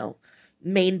 you know,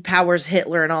 main powers,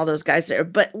 Hitler and all those guys there.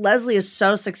 But Leslie is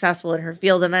so successful in her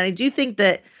field. And I do think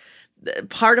that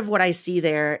part of what I see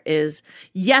there is,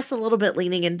 yes, a little bit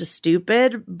leaning into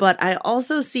stupid, but I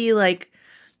also see like,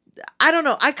 I don't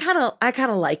know, I kind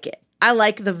of like it. I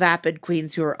like the vapid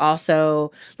queens who are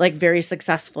also like very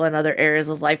successful in other areas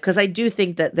of life, because I do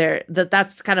think that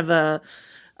that's kind of a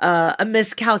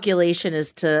miscalculation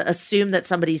is to assume that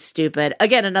somebody's stupid.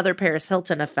 Again, another Paris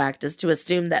Hilton effect is to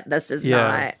assume that this is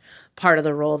not part of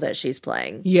the role that she's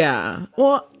playing. Yeah.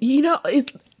 Well, you know,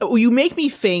 you make me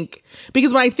think,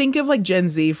 because when I think of like Gen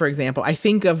Z, for example, I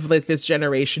think of like this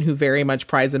generation who very much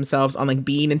prides themselves on like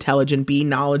being intelligent, being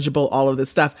knowledgeable, all of this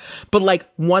stuff. But like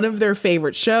one of their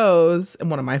favorite shows, and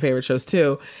one of my favorite shows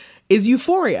too, is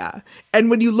Euphoria. And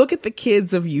when you look at the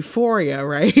kids of Euphoria,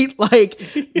 right? Like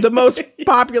the most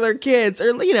popular kids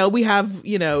are, you know, we have,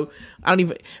 you know,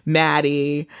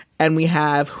 Maddie And we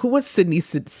have, who was Sydney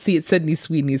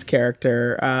Sweeney's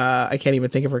character? I can't even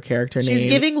think of her character name. She's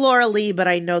giving Laura Lee, but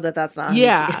I know that that's not.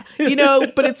 Yeah,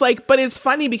 but it's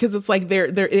funny because it's like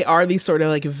they are these sort of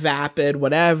like vapid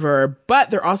whatever,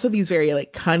 but they're also these very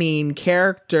like cunning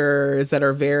characters that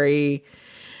are very,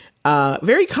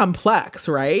 very complex,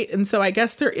 right? And so I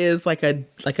guess there is like a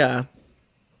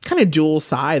kind of dual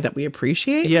side that we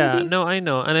appreciate. Yeah, maybe? no, I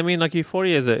know. And I mean, like,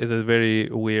 Euphoria is a very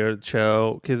weird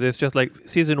show because it's just like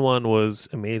season 1 was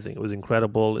amazing. It was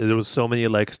incredible. There was so many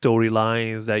like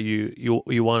storylines that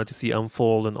you wanted to see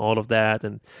unfold and all of that.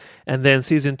 And then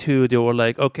season 2, they were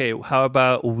like, okay, how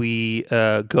about we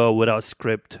go without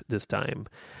script this time?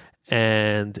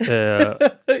 And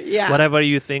whatever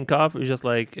you think of, you just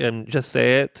like just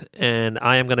say it, and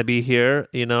I am gonna be here,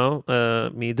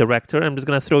 me director. I'm just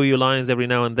gonna throw you lines every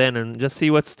now and then, and just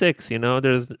see what sticks.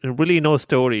 There's really no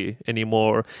story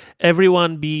anymore.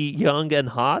 Everyone be young and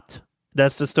hot.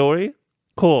 That's the story.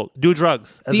 Cool. Do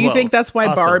drugs. Do you think that's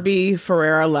why Barbie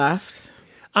Ferreira left?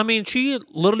 I mean, she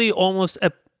literally almost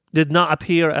did not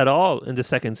appear at all in the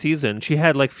second season. She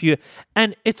had like few,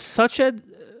 and it's such a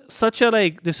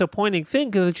like disappointing thing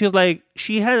because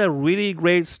she had a really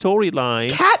great storyline.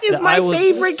 Kat is my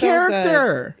favorite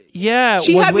character. Good. Yeah,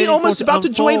 she had me almost about to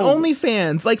join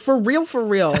OnlyFans, like for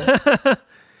real.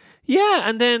 Yeah,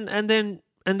 and then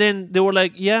they were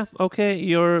like, yeah, okay,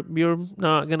 you're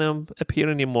not gonna appear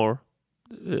anymore.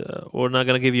 We're not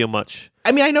gonna give you much.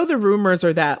 I mean, I know the rumors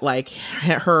are that like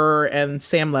her and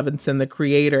Sam Levinson, the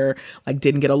creator, like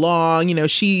didn't get along.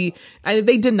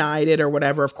 They denied it or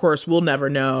whatever. Of course, we'll never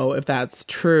know if that's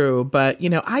true. But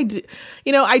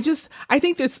I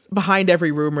think this behind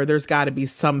every rumor, there's got to be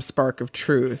some spark of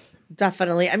truth.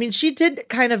 Definitely. I mean, she did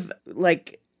kind of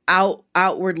like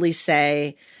outwardly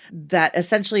say that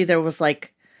essentially there was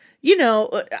like,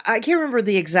 I can't remember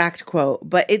the exact quote,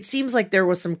 but it seems like there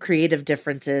was some creative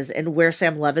differences in where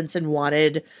Sam Levinson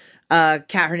wanted Kat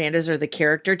Hernandez or the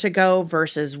character to go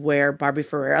versus where Barbie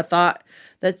Ferreira thought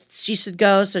that she should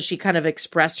go. So she kind of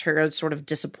expressed her sort of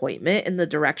disappointment in the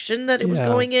direction that it was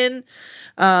going in.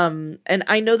 And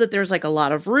I know that there's like a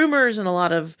lot of rumors and a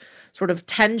lot of sort of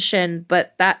tension,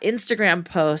 but that Instagram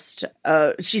post,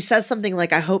 she says something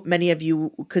like, I hope many of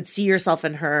you could see yourself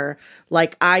in her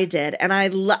like I did. And I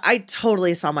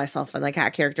totally saw myself in the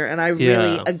Kat character, and I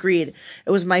really agreed.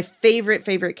 It was my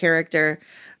favorite character.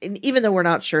 And even though we're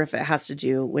not sure if it has to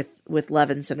do with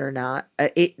Levinson or not,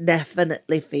 it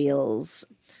definitely feels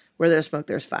where there's smoke,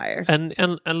 there's fire. And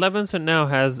Levinson now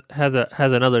has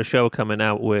another show coming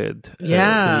out with The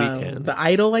Weeknd. The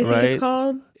Idol, I think it's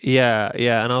called. Yeah,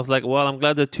 and I was like, well, I'm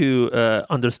glad the two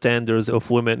understanders of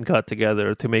women got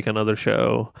together to make another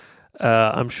show.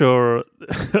 I'm sure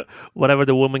whatever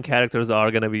the woman characters are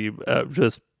going to be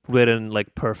just written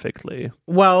like perfectly.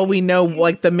 Well, we know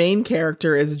like the main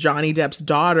character is Johnny Depp's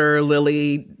daughter,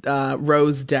 Lily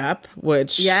Rose Depp,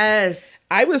 which I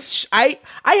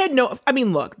had no, I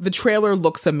mean, look, the trailer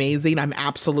looks amazing. I'm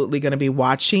absolutely going to be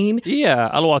watching. Yeah,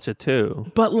 I'll watch it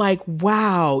too. But like,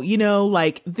 wow,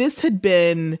 like this had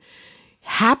been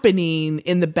happening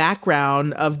in the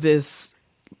background of this,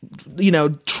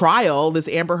 trial, this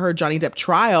Amber Heard Johnny Depp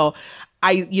trial.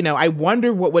 I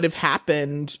wonder what would have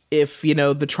happened if,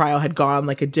 the trial had gone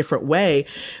like a different way.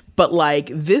 But like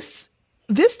this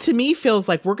to me feels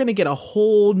like we're going to get a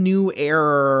whole new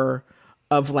era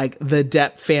of like the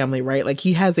Depp family, right? Like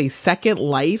he has a second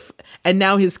life, and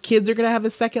now his kids are going to have a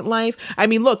second life. I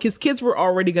mean, look, his kids were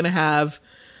already going to have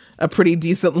a pretty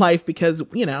decent life because,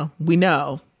 we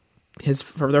know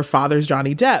their father's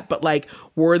Johnny Depp, but like,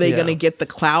 were they going to get the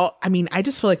clout? I mean, I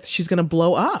just feel like she's going to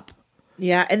blow up.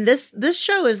 Yeah, and this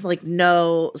show is like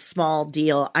no small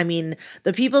deal. I mean,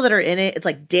 the people that are in it, it's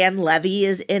like Dan Levy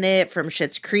is in it from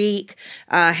Schitt's Creek,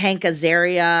 Hank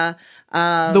Azaria,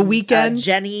 The Weeknd,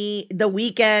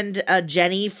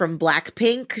 Jenny from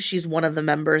Blackpink. She's one of the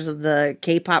members of the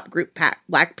K-pop group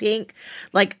Blackpink.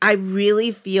 Like, I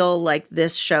really feel like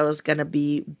this show is gonna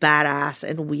be badass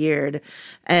and weird,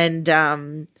 and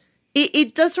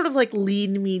It does sort of like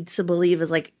lead me to believe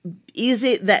is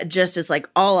it that just is like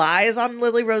all eyes on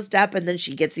Lily Rose Depp and then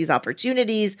she gets these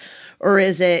opportunities, or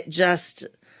is it just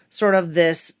sort of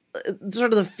this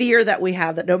sort of the fear that we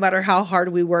have that no matter how hard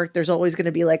we work, there's always going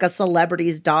to be like a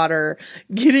celebrity's daughter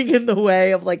getting in the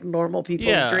way of like normal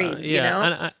people's dreams,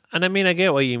 And I mean, I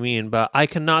get what you mean, but I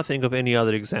cannot think of any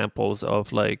other examples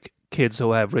of like kids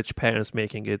who have rich parents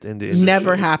making it in the industry.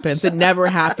 Never happens. It never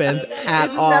happened at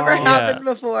all. It's never happened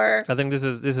before. I think this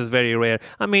is very rare.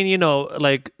 I mean,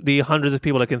 like the hundreds of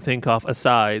people I can think of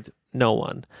aside, no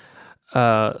one.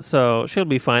 So she'll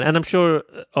be fine. And I'm sure,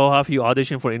 if you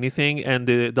audition for anything and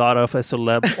the daughter of a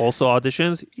celeb also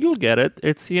auditions, you'll get it.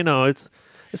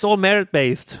 It's all merit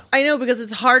based. I know, because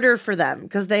it's harder for them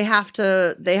because they have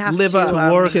to live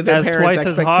up to their parents'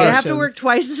 expectations. They have to work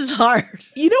twice as hard.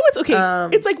 You know what's okay?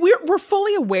 It's like we're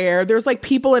fully aware. There's like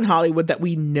people in Hollywood that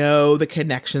we know the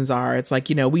connections are. It's like,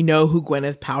 we know who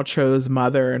Gwyneth Paltrow's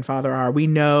mother and father are. We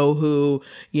know who,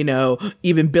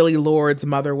 even Billy Lord's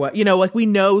mother was. Like we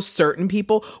know certain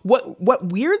people. What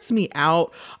weirds me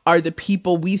out are the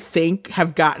people we think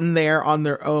have gotten there on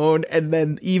their own, and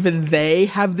then even they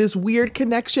have this weird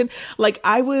connection. Like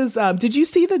I was, did you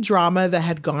see the drama that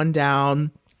had gone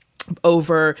down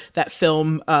over that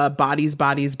film, Bodies,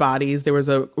 Bodies, Bodies? There was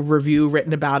a review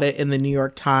written about it in the New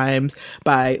York Times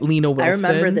by Lena Wilson. I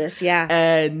remember this, yeah.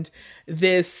 And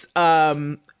this,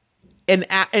 and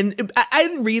I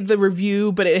didn't read the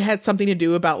review, but it had something to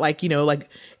do about like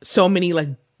so many like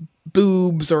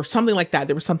boobs or something like that.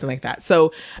 There was something like that.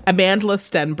 So Amanda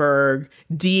Stenberg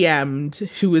DM'd,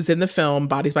 who was in the film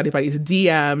Bodies, Bodies, Bodies,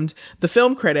 DM'd the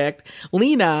film critic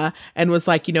Lena and was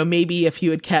like, maybe if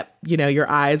you had kept, your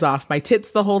eyes off my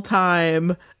tits the whole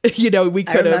time, we could have,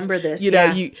 I remember this.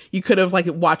 You could have like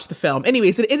watched the film.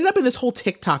 Anyways, it ended up in this whole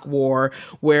TikTok war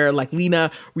where like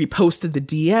Lena reposted the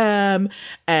DM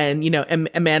and,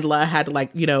 Amanda had to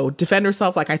like, defend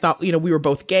herself. Like I thought, we were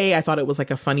both gay. I thought it was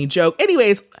like a funny joke.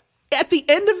 Anyways, at the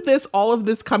end of this, all of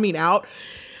this coming out,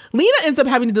 Lena ends up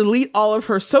having to delete all of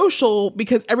her social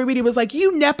because everybody was like,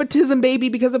 you nepotism baby,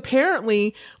 because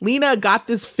apparently Lena got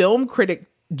this film critic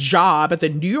job at the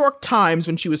New York Times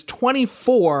when she was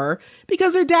 24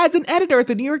 because her dad's an editor at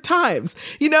the New York Times.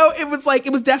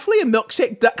 It was definitely a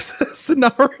milkshake ducks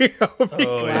scenario.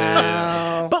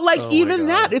 Wow. But like even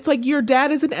that, it's like your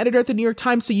dad is an editor at the New York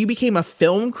Times, so you became a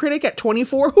film critic at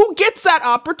 24. Who gets that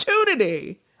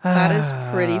opportunity? That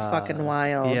is pretty fucking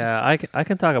wild. Yeah, I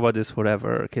can talk about this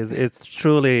forever because it's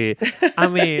truly, I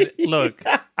mean, look,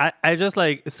 I just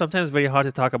like, it's sometimes very hard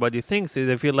to talk about these things.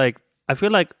 I feel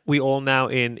like we all now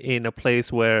in a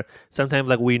place where sometimes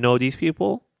like we know these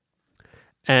people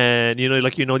and,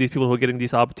 these people who are getting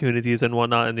these opportunities and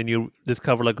whatnot, and then you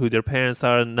discover like who their parents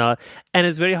are and not. And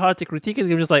it's very hard to critique it.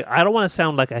 You're just like, I don't want to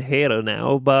sound like a hater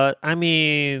now, but I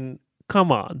mean,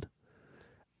 come on.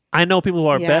 I know people who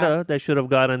are better that should have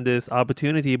gotten this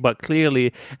opportunity, but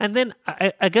clearly, and then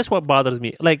I guess what bothers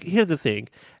me, like, here's the thing,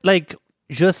 like,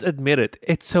 just admit it.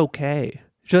 It's okay.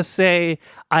 Just say,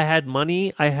 I had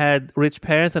money, I had rich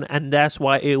parents, and that's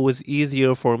why it was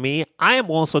easier for me. I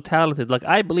am also talented. Like,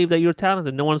 I believe that you're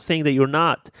talented. No one's saying that you're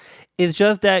not. It's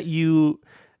just that you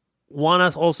want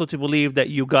us also to believe that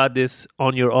you got this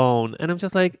on your own. And I'm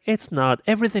just like, it's not.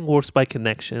 Everything works by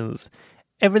connections.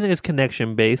 Everything is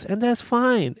connection based, and that's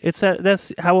fine.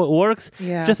 That's how it works.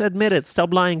 Yeah. Just admit it.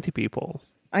 Stop lying to people.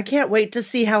 I can't wait to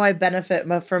see how I benefit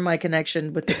from my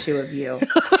connection with the two of you.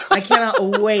 I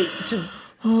cannot wait to.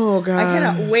 Oh God! I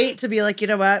cannot wait to be like, you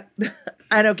know what?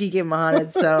 I know Kiki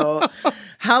Mohamed, so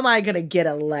how am I going to get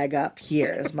a leg up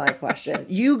here is my question.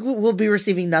 You will be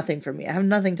receiving nothing from me. I have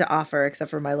nothing to offer except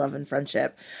for my love and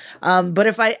friendship. But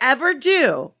if I ever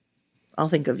do, I'll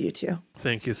think of you two.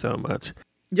 Thank you so much.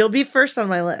 You'll be first on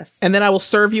my list. And then I will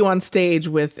serve you on stage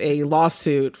with a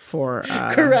lawsuit for...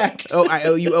 Correct.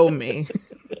 You owe me.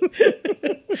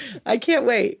 I can't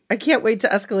wait. I can't wait to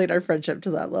escalate our friendship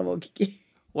to that level, Kiki.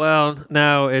 Well,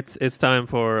 now it's time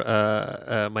for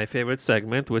my favorite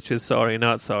segment, which is Sorry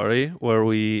Not Sorry, where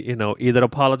we, either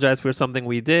apologize for something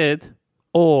we did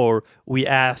or we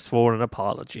asked for an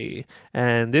apology.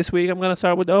 And this week I'm going to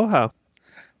start with Oha.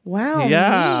 Wow,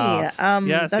 yes. me.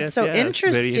 Yes, that's yes, so yes.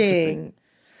 interesting.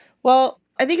 Well,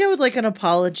 I think I would like an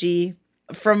apology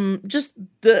from just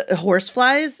the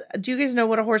horseflies. Do you guys know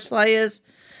what a horsefly is?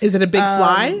 Is it a big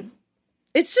fly?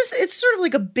 It's sort of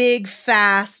like a big,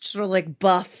 fast, sort of like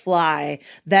buff fly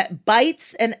that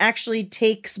bites and actually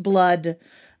takes blood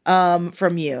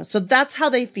from you. So that's how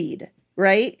they feed,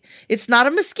 right? It's not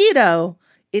a mosquito.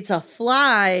 It's a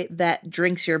fly that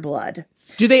drinks your blood.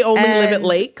 Do they only live at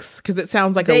lakes? Because it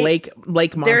sounds like a lake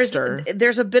monster.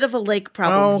 There's a bit of a lake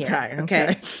problem here.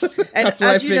 Okay. And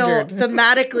as you know,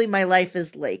 thematically, my life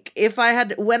is lake.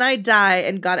 When I die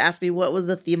and God asked me what was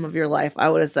the theme of your life, I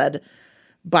would have said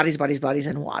bodies, bodies, bodies,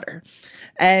 and water.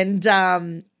 And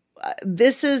I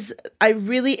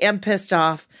really am pissed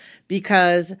off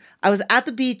because I was at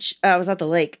the beach, I was at the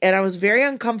lake, and I was very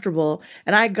uncomfortable,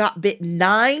 and I got bit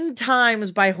 9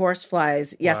 times by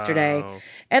horseflies yesterday. Wow.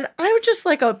 And I would just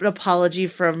like an apology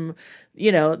from,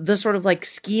 the sort of like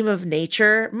scheme of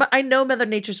nature. I know Mother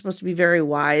Nature's supposed to be very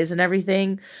wise and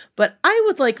everything, but I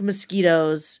would like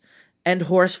mosquitoes and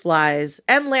horseflies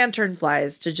and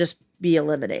lanternflies to just be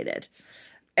eliminated.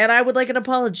 And I would like an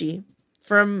apology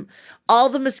from all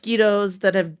the mosquitoes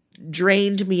that have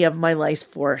drained me of my life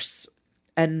force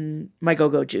and my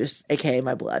go-go juice, aka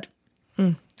my blood.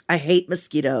 I hate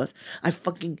mosquitoes. I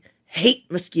fucking hate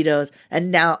mosquitoes.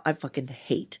 And now I fucking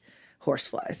hate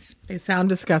horseflies. They sound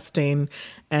disgusting.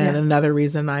 And another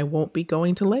reason I won't be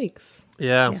going to lakes.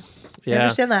 Yeah. I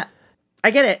understand that.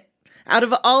 I get it. Out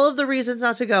of all of the reasons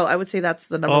not to go, I would say that's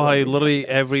the number one. Literally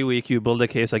every week you build a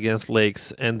case against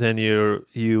lakes, and then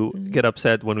you get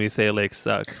upset when we say lakes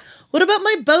suck. What about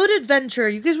my boat adventure?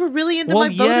 You guys were really into my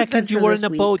boat adventure. Yeah, because you were in a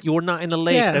boat. You were not in a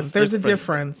lake. Yeah, That's there's different. a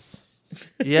difference.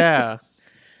 Yeah.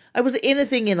 I was in a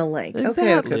thing in a lake.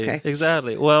 Exactly. Okay.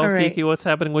 Exactly. Well, All right. Kiki, what's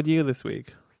happening with you this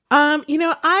week?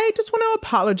 I just want to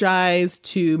apologize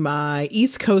to my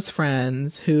East Coast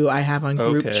friends who I have on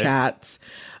group chats,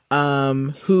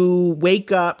 who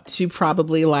wake up to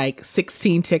probably like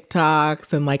 16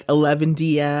 TikToks and like 11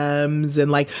 DMs and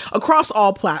like across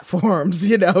all platforms,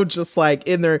 just like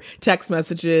in their text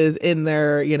messages, in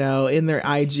their, in their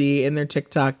IG, in their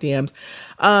TikTok DMs.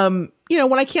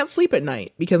 When I can't sleep at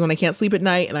night, because when I can't sleep at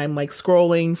night and I'm like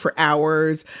scrolling for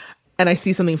hours, and I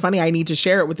see something funny, I need to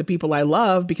share it with the people I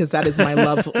love, because that is my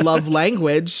love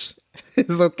language.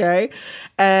 Is okay.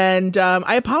 And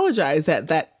I apologize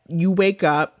that you wake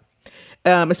up,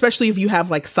 especially if you have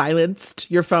like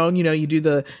silenced your phone. You do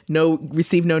the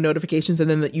receive no notifications, and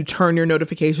then you turn your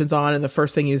notifications on, and the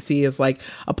first thing you see is like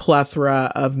a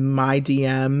plethora of my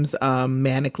DMs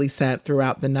manically sent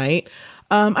throughout the night.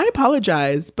 I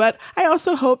apologize, but I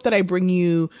also hope that I bring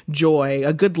you joy,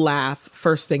 a good laugh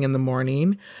first thing in the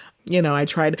morning. I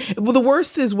tried. Well, the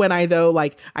worst is when I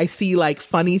see like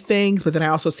funny things, but then I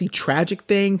also see tragic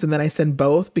things, and then I send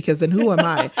both, because then who am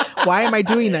I? Why am I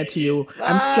doing that to you?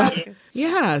 I'm sorry.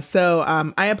 Yeah. So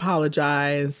I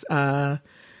apologize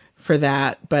for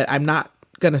that, but I'm not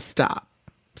going to stop.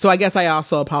 So I guess I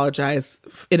also apologize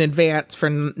in advance for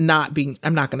I'm not going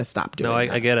to stop doing it.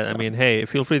 No, I get it. So. I mean, hey,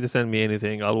 feel free to send me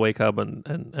anything. I'll wake up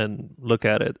and look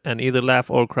at it and either laugh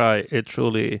or cry.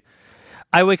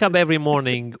 I wake up every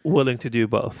morning willing to do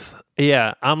both.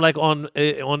 Yeah, I'm like on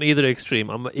either extreme.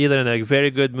 I'm either in a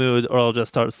very good mood or I'll just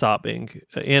start sobbing.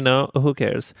 Who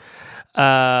cares?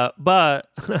 But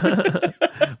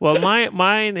well,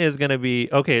 mine is gonna be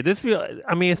okay.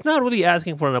 It's not really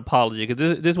asking for an apology,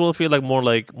 because this will feel like more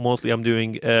like mostly I'm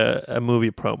doing a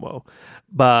movie promo.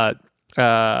 But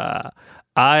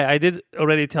I did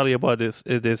already tell you about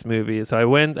this movie. So I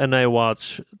went and I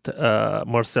watched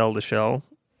Marcel the Shell.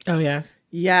 Oh yes.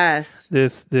 Yes.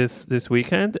 This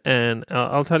weekend, and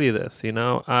I'll tell you this.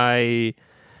 I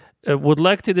would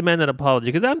like to demand an apology,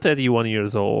 because I'm 31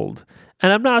 years old,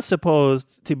 and I'm not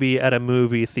supposed to be at a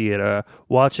movie theater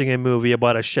watching a movie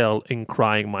about a shell and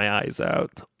crying my eyes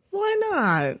out. Why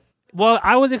not? Well,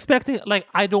 I was expecting,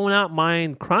 I do not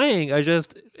mind crying. I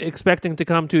just expecting to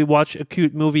come to watch a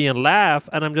cute movie and laugh,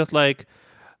 and I'm just like,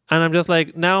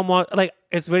 now I'm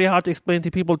it's very hard to explain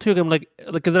to people too. I'm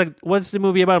because what's the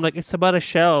movie about? I'm like, it's about a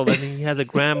shell, and he has a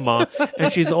grandma,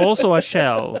 and she's also a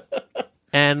shell.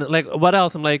 And what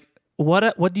else? I'm like,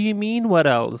 what do you mean? What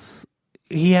else?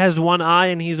 He has one eye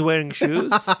and he's wearing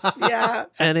shoes. Yeah.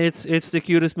 And it's the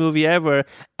cutest movie ever.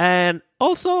 And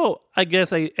also, I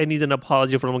guess I need an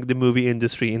apology from the movie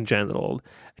industry in general,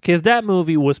 because that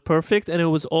movie was perfect, and it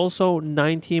was also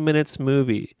 90 minutes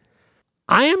movie.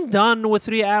 I am done with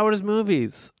 3 hours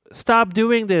movies. Stop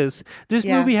doing this. This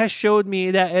movie has showed me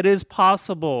that it is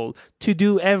possible to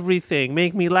do everything.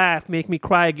 Make me laugh, make me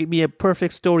cry, give me a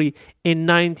perfect story in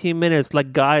 90 minutes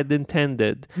like God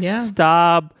intended. Yeah.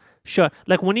 Stop.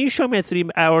 When you show me a 3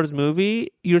 hours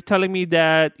movie, you're telling me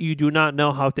that you do not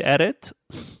know how to edit.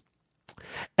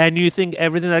 And you think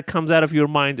everything that comes out of your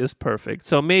mind is perfect.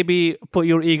 So maybe put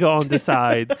your ego on the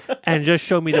side and just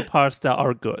show me the parts that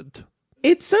are good.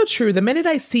 It's so true. The minute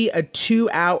I see a 2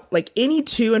 out, any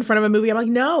 2 in front of a movie, I'm like,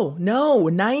 no,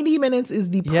 90 minutes is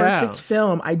the perfect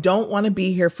film. I don't want to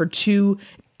be here for 2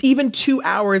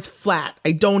 hours flat.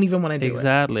 I don't even want to do it.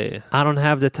 Exactly. I don't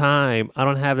have the time.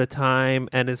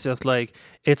 And it's just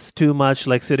it's too much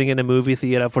sitting in a movie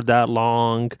theater for that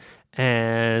long.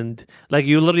 And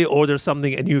you literally order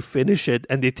something and you finish it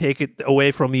and they take it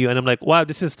away from you, and I'm like, wow,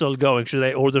 this is still going. Should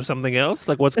I order something else?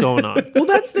 What's going on? Well,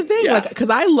 that's the thing. Because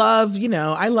I love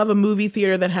a movie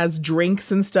theater that has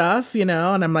drinks and stuff, and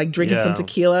I'm drinking some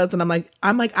tequilas, and I'm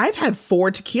like, I've had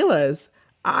 4 tequilas.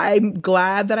 I'm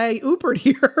glad that I Ubered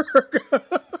here.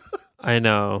 I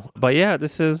know. But yeah,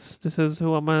 this is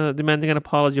who I'm demanding an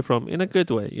apology from in a good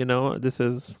way.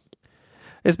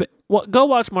 Well, go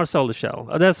watch Marcel the Shell.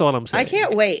 That's all I'm saying. I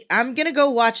can't wait. I'm going to go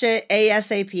watch it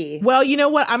ASAP. Well, you know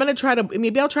what?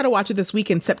 Maybe I'll try to watch it this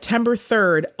weekend. September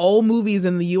 3rd, all movies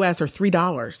in the U.S. are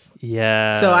 $3.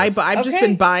 Yeah. So I've just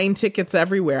been buying tickets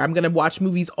everywhere. I'm going to watch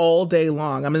movies all day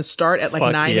long. I'm going to start at like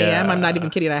 9 a.m. I'm not even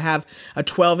kidding. I have a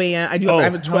 12 a.m. I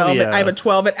have a 12. I have a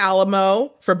 12 at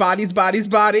Alamo for Bodies, Bodies,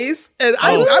 Bodies. And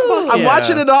I'm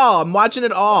watching it all. I'm watching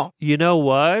it all. You know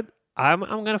what? I'm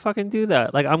gonna fucking do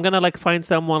that. Like I'm gonna find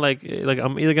someone like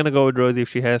I'm either gonna go with Rosie if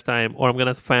she has time, or I'm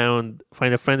gonna find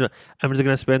a friend. I'm just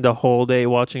gonna spend the whole day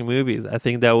watching movies. I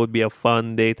think that would be a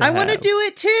fun day to have. I want to do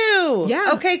it too.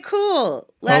 Yeah. Okay,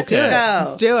 cool. Let's go.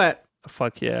 Let's do it.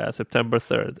 Fuck yeah, September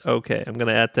 3rd. Okay, I'm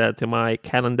gonna add that to my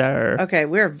calendar. Okay,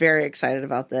 we're very excited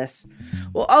about this.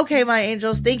 Well, okay, my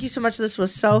angels, thank you so much. This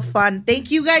was so fun.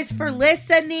 Thank you guys for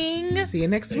listening. See you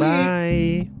next week.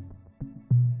 Bye.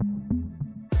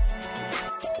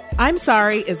 I'm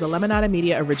Sorry is a Lemonada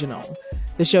Media original.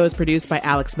 The show is produced by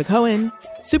Alex McCohen.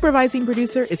 Supervising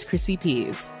producer is Chrissy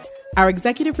Pease. Our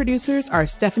executive producers are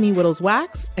Stephanie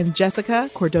Whittles-Wax and Jessica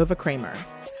Cordova Kramer.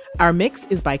 Our mix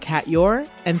is by Kat Yor,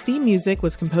 and theme music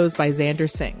was composed by Xander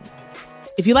Singh.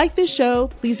 If you like this show,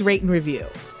 please rate and review.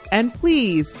 And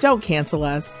please don't cancel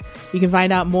us. You can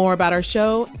find out more about our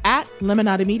show at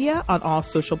Lemonada Media on all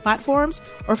social platforms,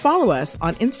 or follow us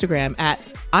on Instagram at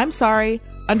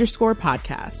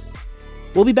I'mSorry_podcast.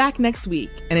 We'll be back next week.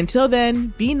 And until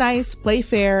then, be nice, play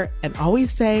fair, and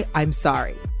always say, I'm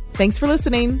sorry. Thanks for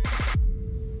listening.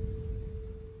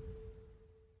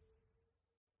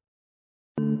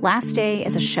 Last Day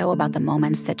is a show about the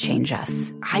moments that change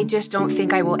us. I just don't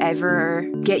think I will ever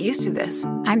get used to this.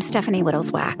 I'm Stephanie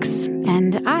Whittles-Wax,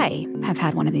 and I have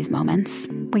had one of these moments.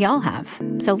 We all have.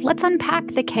 So let's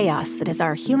unpack the chaos that is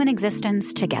our human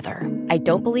existence together. I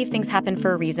don't believe things happen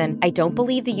for a reason. I don't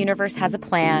believe the universe has a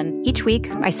plan. Each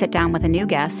week, I sit down with a new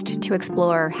guest to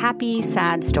explore happy,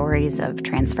 sad stories of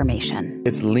transformation.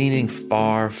 It's leaning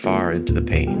far, far into the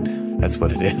pain. That's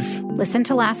what it is. Listen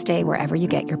to Last Day wherever you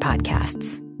get your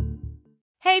podcasts.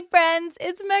 Hey friends,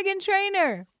 it's Meghan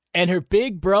Trainor. And her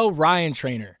big bro, Ryan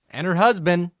Trainor. And her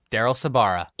husband, Daryl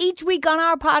Sabara. Each week on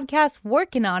our podcast,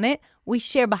 Working on It, we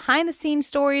share behind-the-scenes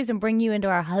stories and bring you into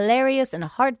our hilarious and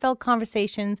heartfelt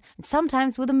conversations, and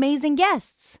sometimes with amazing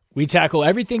guests. We tackle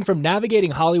everything from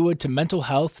navigating Hollywood to mental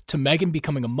health to Meghan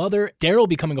becoming a mother, Daryl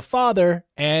becoming a father,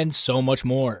 and so much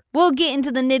more. We'll get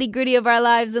into the nitty-gritty of our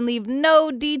lives and leave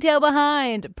no detail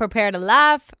behind. Prepare to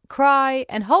laugh, cry,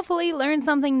 and hopefully learn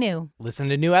something new. Listen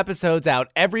to new episodes out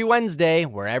every Wednesday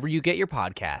wherever you get your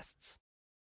podcasts.